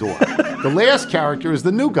out the door. The last character is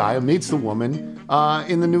the new guy who meets the woman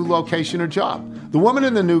in the new location or job. The woman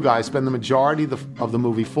and the new guy spend the majority of the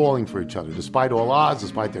movie falling for each other, despite all odds,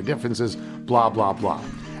 despite their differences, blah, blah, blah.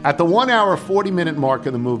 At the 1 hour, 40-minute mark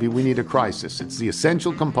of the movie, we need a crisis. It's the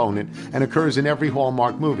essential component and occurs in every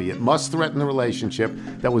Hallmark movie. It must threaten the relationship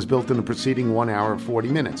that was built in the preceding 1 hour, 40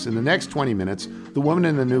 minutes. In the next 20 minutes, the woman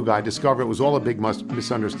and the new guy discover it was all a big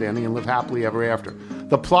misunderstanding and live happily ever after.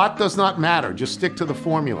 The plot does not matter. Just stick to the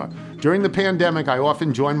formula. During the pandemic, I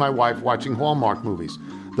often joined my wife watching Hallmark movies.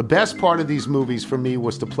 The best part of these movies for me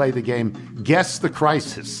was to play the game Guess the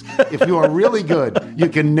Crisis. If you are really good, you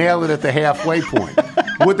can nail it at the halfway point.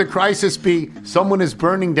 Would the crisis be someone is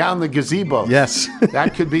burning down the gazebo? Yes.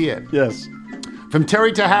 That could be it. Yes. From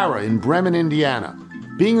Terry Tahara in Bremen, Indiana.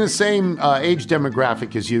 Being the same age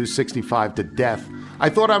demographic as you, 65 to death, I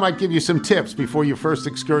thought I might give you some tips before your first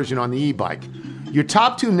excursion on the e-bike. Your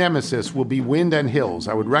top 2 nemesis will be wind and hills.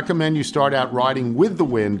 I would recommend you start out riding with the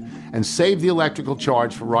wind and save the electrical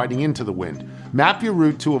charge for riding into the wind. Map your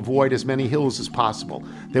route to avoid as many hills as possible.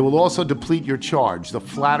 They will also deplete your charge. The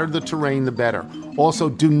flatter the terrain, the better. Also,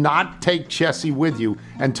 do not take Chessie with you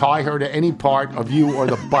and tie her to any part of you or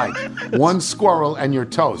the bike. One squirrel and you're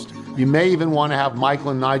toast. You may even want to have Michael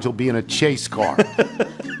and Nigel be in a chase car.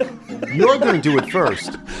 You're going to do it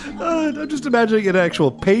first. I'm just imagining an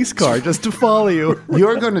actual pace car just to follow you.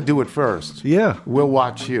 You're going to do it first. Yeah. We'll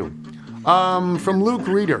watch you. From Luke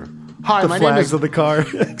Reeder. Hi, my name is of the car.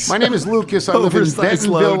 My name is Lucas. I live in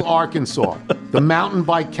Bentonville, Arkansas, the mountain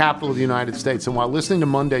bike capital of the United States. And while listening to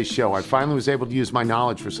Monday's show, I finally was able to use my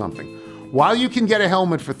knowledge for something. While you can get a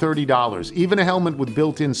helmet for $30, even a helmet with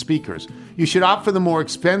built-in speakers, you should opt for the more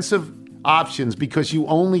expensive options because you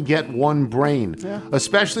only get one brain. Yeah.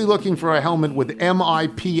 Especially looking for a helmet with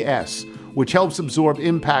MIPS, which helps absorb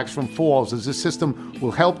impacts from falls, as this system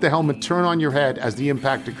will help the helmet turn on your head as the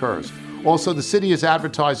impact occurs. Also, the city is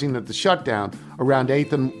advertising that the shutdown around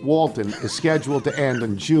 8th and Walton is scheduled to end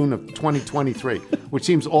in June of 2023, which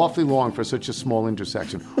seems awfully long for such a small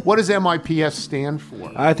intersection. What does MIPS stand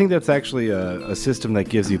for? I think that's actually a system that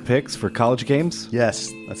gives you picks for college games.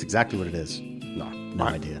 Yes, that's exactly what it is. No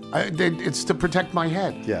idea. It's to protect my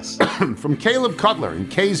head. Yes. From Caleb Cutler in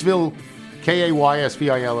Kaysville,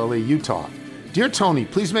 Kaysville, Utah. Dear Tony,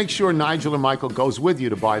 please make sure Nigel or Michael goes with you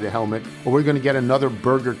to buy the helmet, or we're going to get another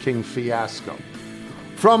Burger King fiasco.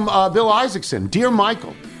 From Bill Isaacson. Dear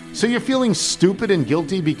Michael, so you're feeling stupid and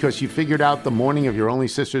guilty because you figured out the morning of your only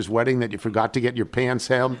sister's wedding that you forgot to get your pants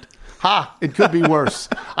hemmed? Ha, it could be worse.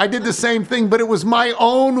 I did the same thing, but it was my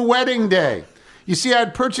own wedding day. You see, I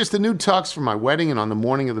had purchased a new tux for my wedding, and on the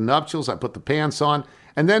morning of the nuptials, I put the pants on,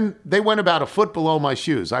 and then they went about a foot below my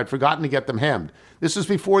shoes. I'd forgotten to get them hemmed. This was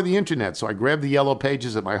before the internet, so I grabbed the yellow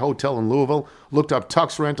pages at my hotel in Louisville, looked up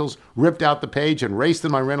tux rentals, ripped out the page, and raced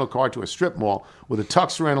in my rental car to a strip mall with a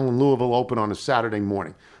tux rental in Louisville open on a Saturday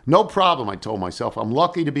morning. No problem, I told myself. I'm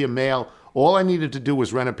lucky to be a male. All I needed to do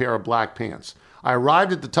was rent a pair of black pants. I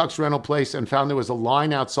arrived at the tux rental place and found there was a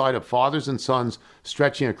line outside of fathers and sons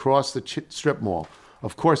stretching across the strip mall.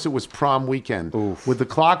 Of course, it was prom weekend. Oof. With the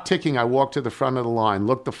clock ticking, I walked to the front of the line,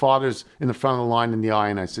 looked the fathers in the front of the line in the eye,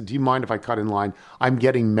 and I said, do you mind if I cut in line? I'm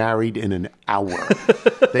getting married in an hour.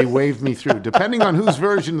 They waved me through. Depending on whose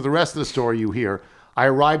version of the rest of the story you hear, I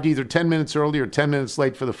arrived either 10 minutes early or 10 minutes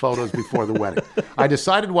late for the photos before the wedding. I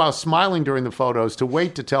decided while smiling during the photos to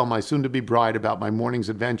wait to tell my soon-to-be bride about my morning's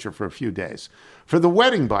adventure for a few days. For the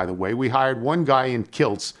wedding, by the way, we hired one guy in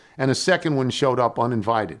kilts and a second one showed up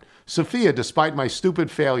uninvited. Sophia, despite my stupid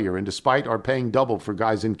failure and despite our paying double for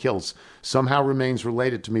guys in kilts, somehow remains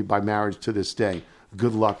related to me by marriage to this day.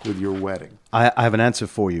 Good luck with your wedding. I have an answer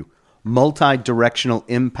for you. Multi-directional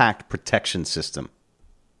impact protection system.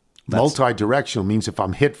 Multi-directional means if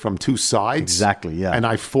I'm hit from two sides. Exactly, yeah. And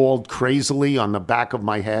I fall crazily on the back of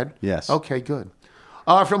my head. Yes. Okay, good.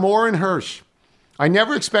 From Orrin Hirsch. I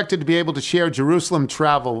never expected to be able to share Jerusalem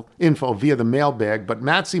travel info via the mailbag, but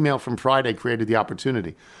Matt's email from Friday created the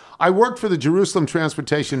opportunity. I worked for the Jerusalem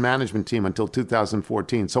Transportation Management Team until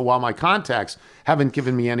 2014, so while my contacts haven't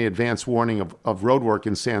given me any advance warning of roadwork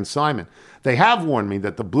in San Simon, they have warned me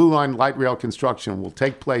that the Blue Line light rail construction will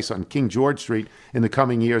take place on King George Street in the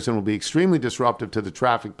coming years and will be extremely disruptive to the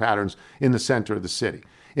traffic patterns in the center of the city.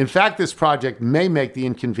 In fact, this project may make the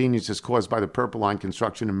inconveniences caused by the Purple Line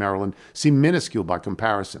construction in Maryland seem minuscule by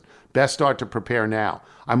comparison. Best start to prepare now.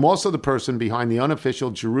 I'm also the person behind the unofficial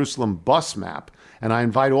Jerusalem bus map, and I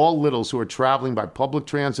invite all littles who are traveling by public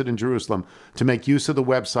transit in Jerusalem to make use of the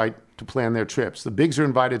website to plan their trips. The bigs are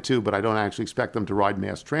invited too, but I don't actually expect them to ride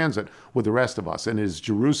mass transit with the rest of us, and it is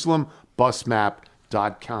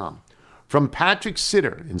JerusalemBusMap.com. From Patrick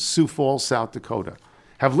Sitter in Sioux Falls, South Dakota.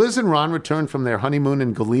 Have Liz and Ron returned from their honeymoon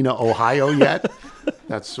in Galena, Ohio yet?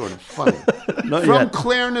 That's sort of funny. Not From yet.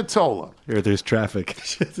 Claire Natola. Here, there's traffic.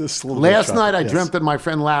 Last night, I dreamt that my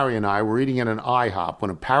friend Larry and I were eating at an IHOP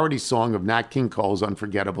when a parody song of Nat King Cole's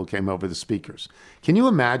Unforgettable came over the speakers. Can you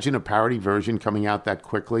imagine a parody version coming out that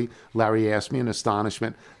quickly? Larry asked me in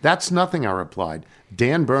astonishment. That's nothing, I replied.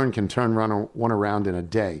 Dan Byrne can turn one around in a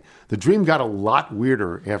day. The dream got a lot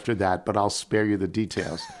weirder after that, but I'll spare you the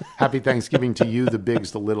details. Happy Thanksgiving to you, the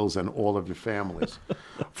bigs, the littles, and all of your families.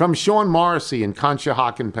 From Sean Morrissey in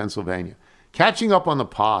Conshohocken, Pennsylvania. Catching up on the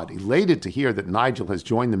pod, elated to hear that Nigel has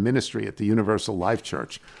joined the ministry at the Universal Life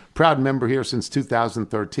Church. Proud member here since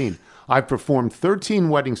 2013. I've performed 13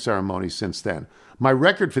 wedding ceremonies since then. My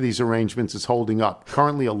record for these arrangements is holding up,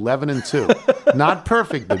 currently 11-2. Not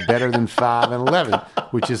perfect, but better than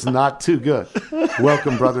 5-11, which is not too good.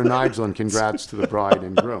 Welcome, Brother Nigel, and congrats to the bride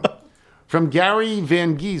and groom. From Gary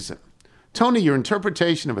Van Giesen. Tony, your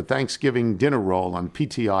interpretation of a Thanksgiving dinner roll on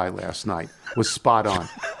PTI last night was spot on.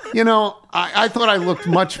 You know, I thought I looked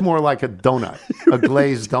much more like a donut, a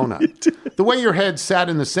glazed donut. The way your head sat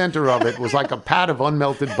in the center of it was like a pat of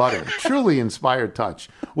unmelted butter. Truly inspired touch.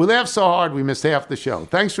 We laughed so hard we missed half the show.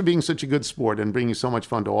 Thanks for being such a good sport and bringing so much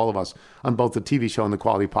fun to all of us on both the TV show and the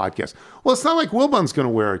Quality Podcast. Well, it's not like Wilbon's going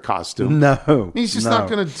to wear a costume. No. He's just not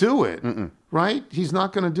going to do it, right? He's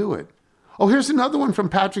not going to do it. Oh, here's another one from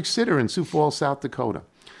Patrick Sitter in Sioux Falls, South Dakota.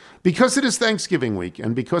 Because it is Thanksgiving week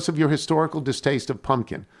and because of your historical distaste of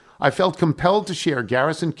pumpkin, I felt compelled to share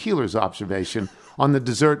Garrison Keeler's observation on the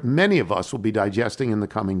dessert many of us will be digesting in the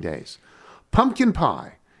coming days. Pumpkin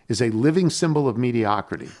pie is a living symbol of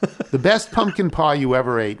mediocrity. The best pumpkin pie you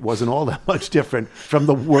ever ate wasn't all that much different from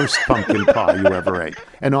the worst pumpkin pie you ever ate.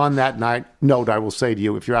 And on that note, I will say to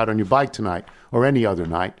you, if you're out on your bike tonight or any other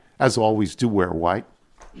night, as always, do wear white.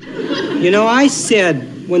 You know, I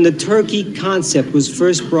said when the turkey concept was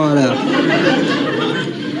first brought up,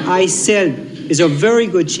 I said there's a very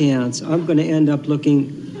good chance I'm going to end up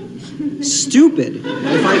looking stupid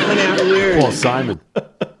if I come out and wear it. Paul Simon,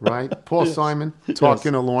 right? Paul Simon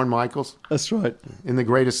talking to Lorne Michaels. That's right. In the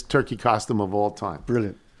greatest turkey costume of all time.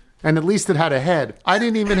 Brilliant. And at least it had a head. I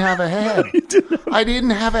didn't even have a head. I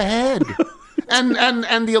didn't have a head.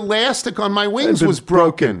 And the elastic on my wings was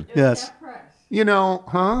broken. Yes. You know,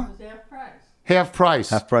 huh? It was half price. Half price.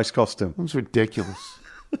 Half price costume. It was ridiculous.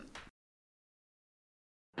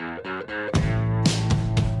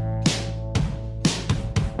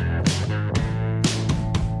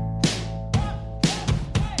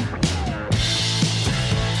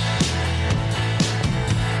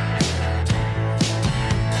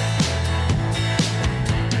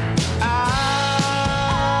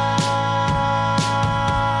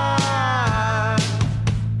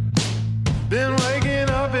 Been waking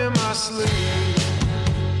up in my sleep.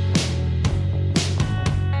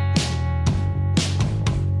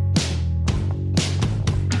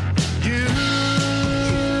 You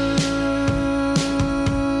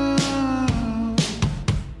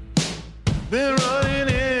been running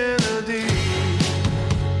in the deep.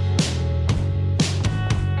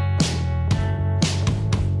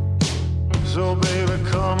 So baby,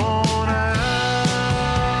 come on out.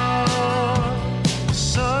 The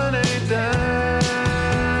sun ain't down.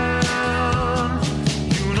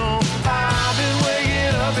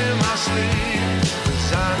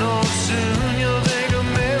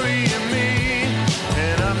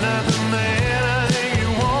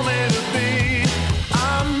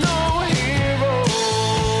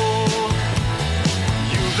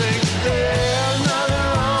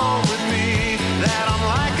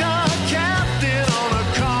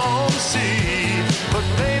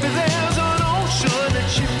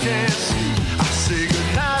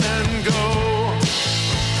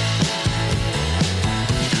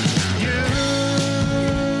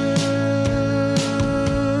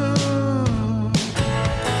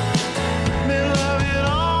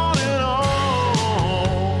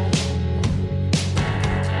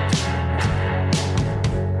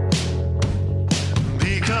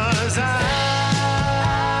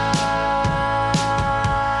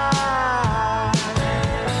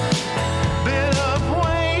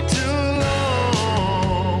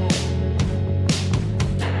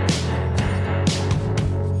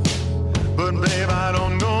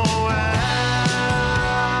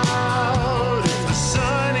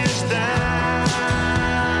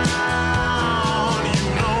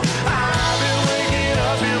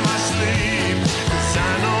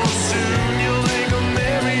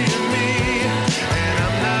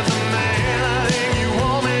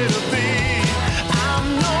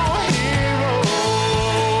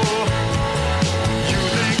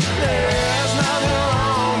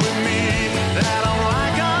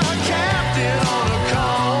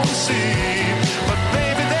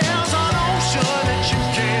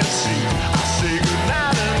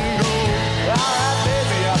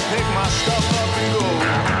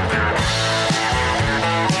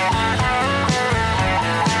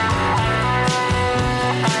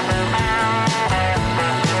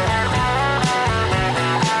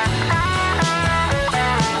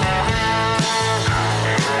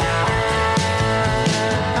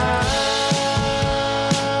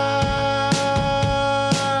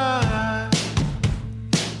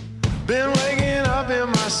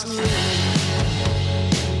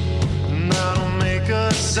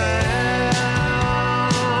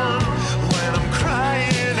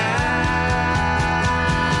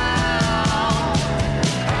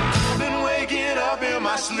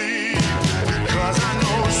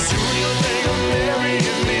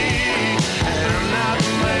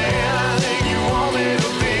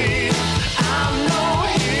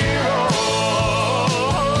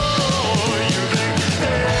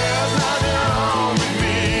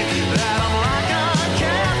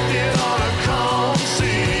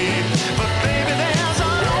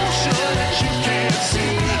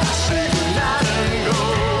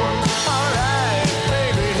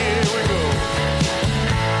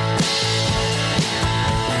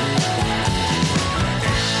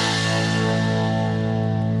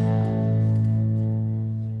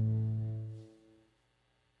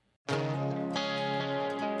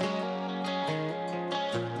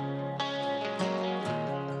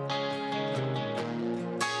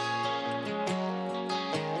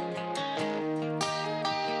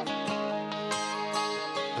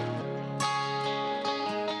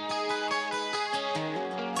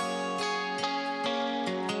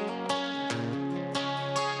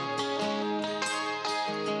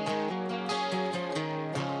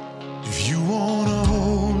 you wanna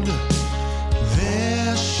hold her,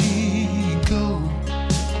 there she goes.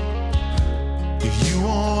 If you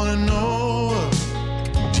wanna know her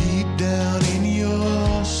deep down in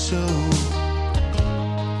your soul.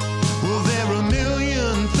 Well, there are a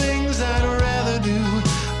million things I'd rather do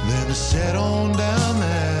than to set on down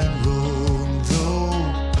that road, though.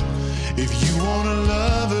 If you wanna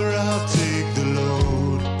love her, I'll take the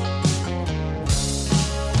load.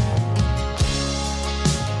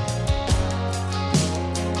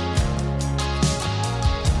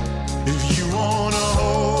 If you wanna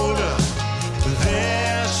hold her,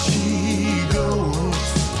 there she goes.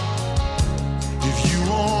 If you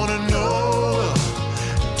wanna know her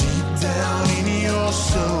deep down in your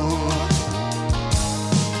soul.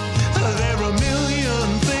 There are a million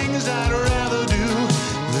things I'd rather do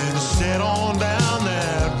than to set on down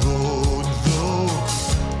that road, though.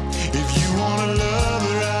 If you wanna love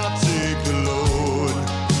her, I'll take the load.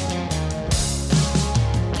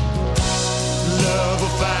 Love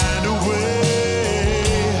will find a way,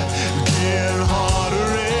 getting harder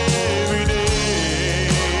every day.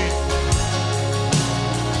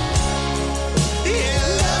 Yeah,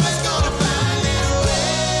 love is gonna find its way.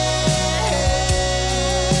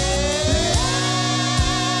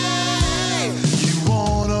 You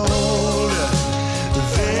wanna hold her,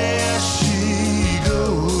 there she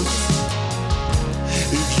goes.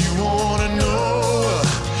 If you wanna know her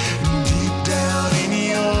deep down in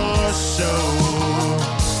your soul.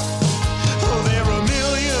 Oh, there are a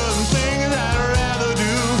million things I'd rather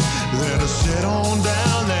do than to sit on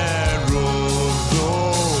down that road,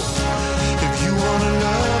 though. If you wanna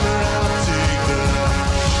love her, I'll take the load.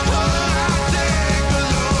 I'll take the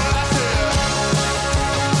load, I said.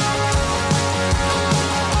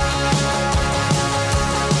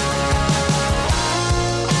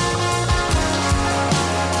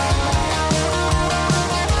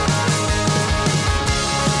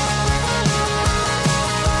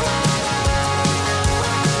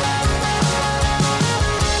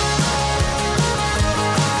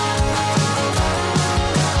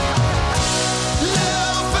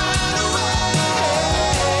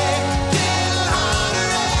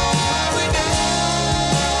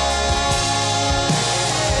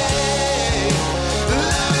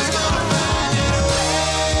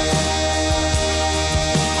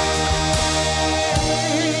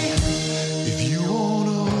 If you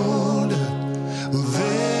wanna hold her, well,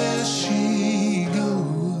 there she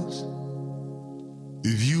goes.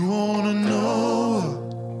 If you wanna know her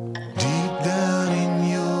deep down in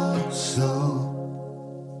your soul.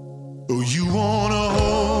 Oh, you wanna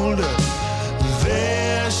hold her,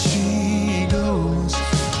 there she goes.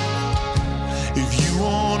 If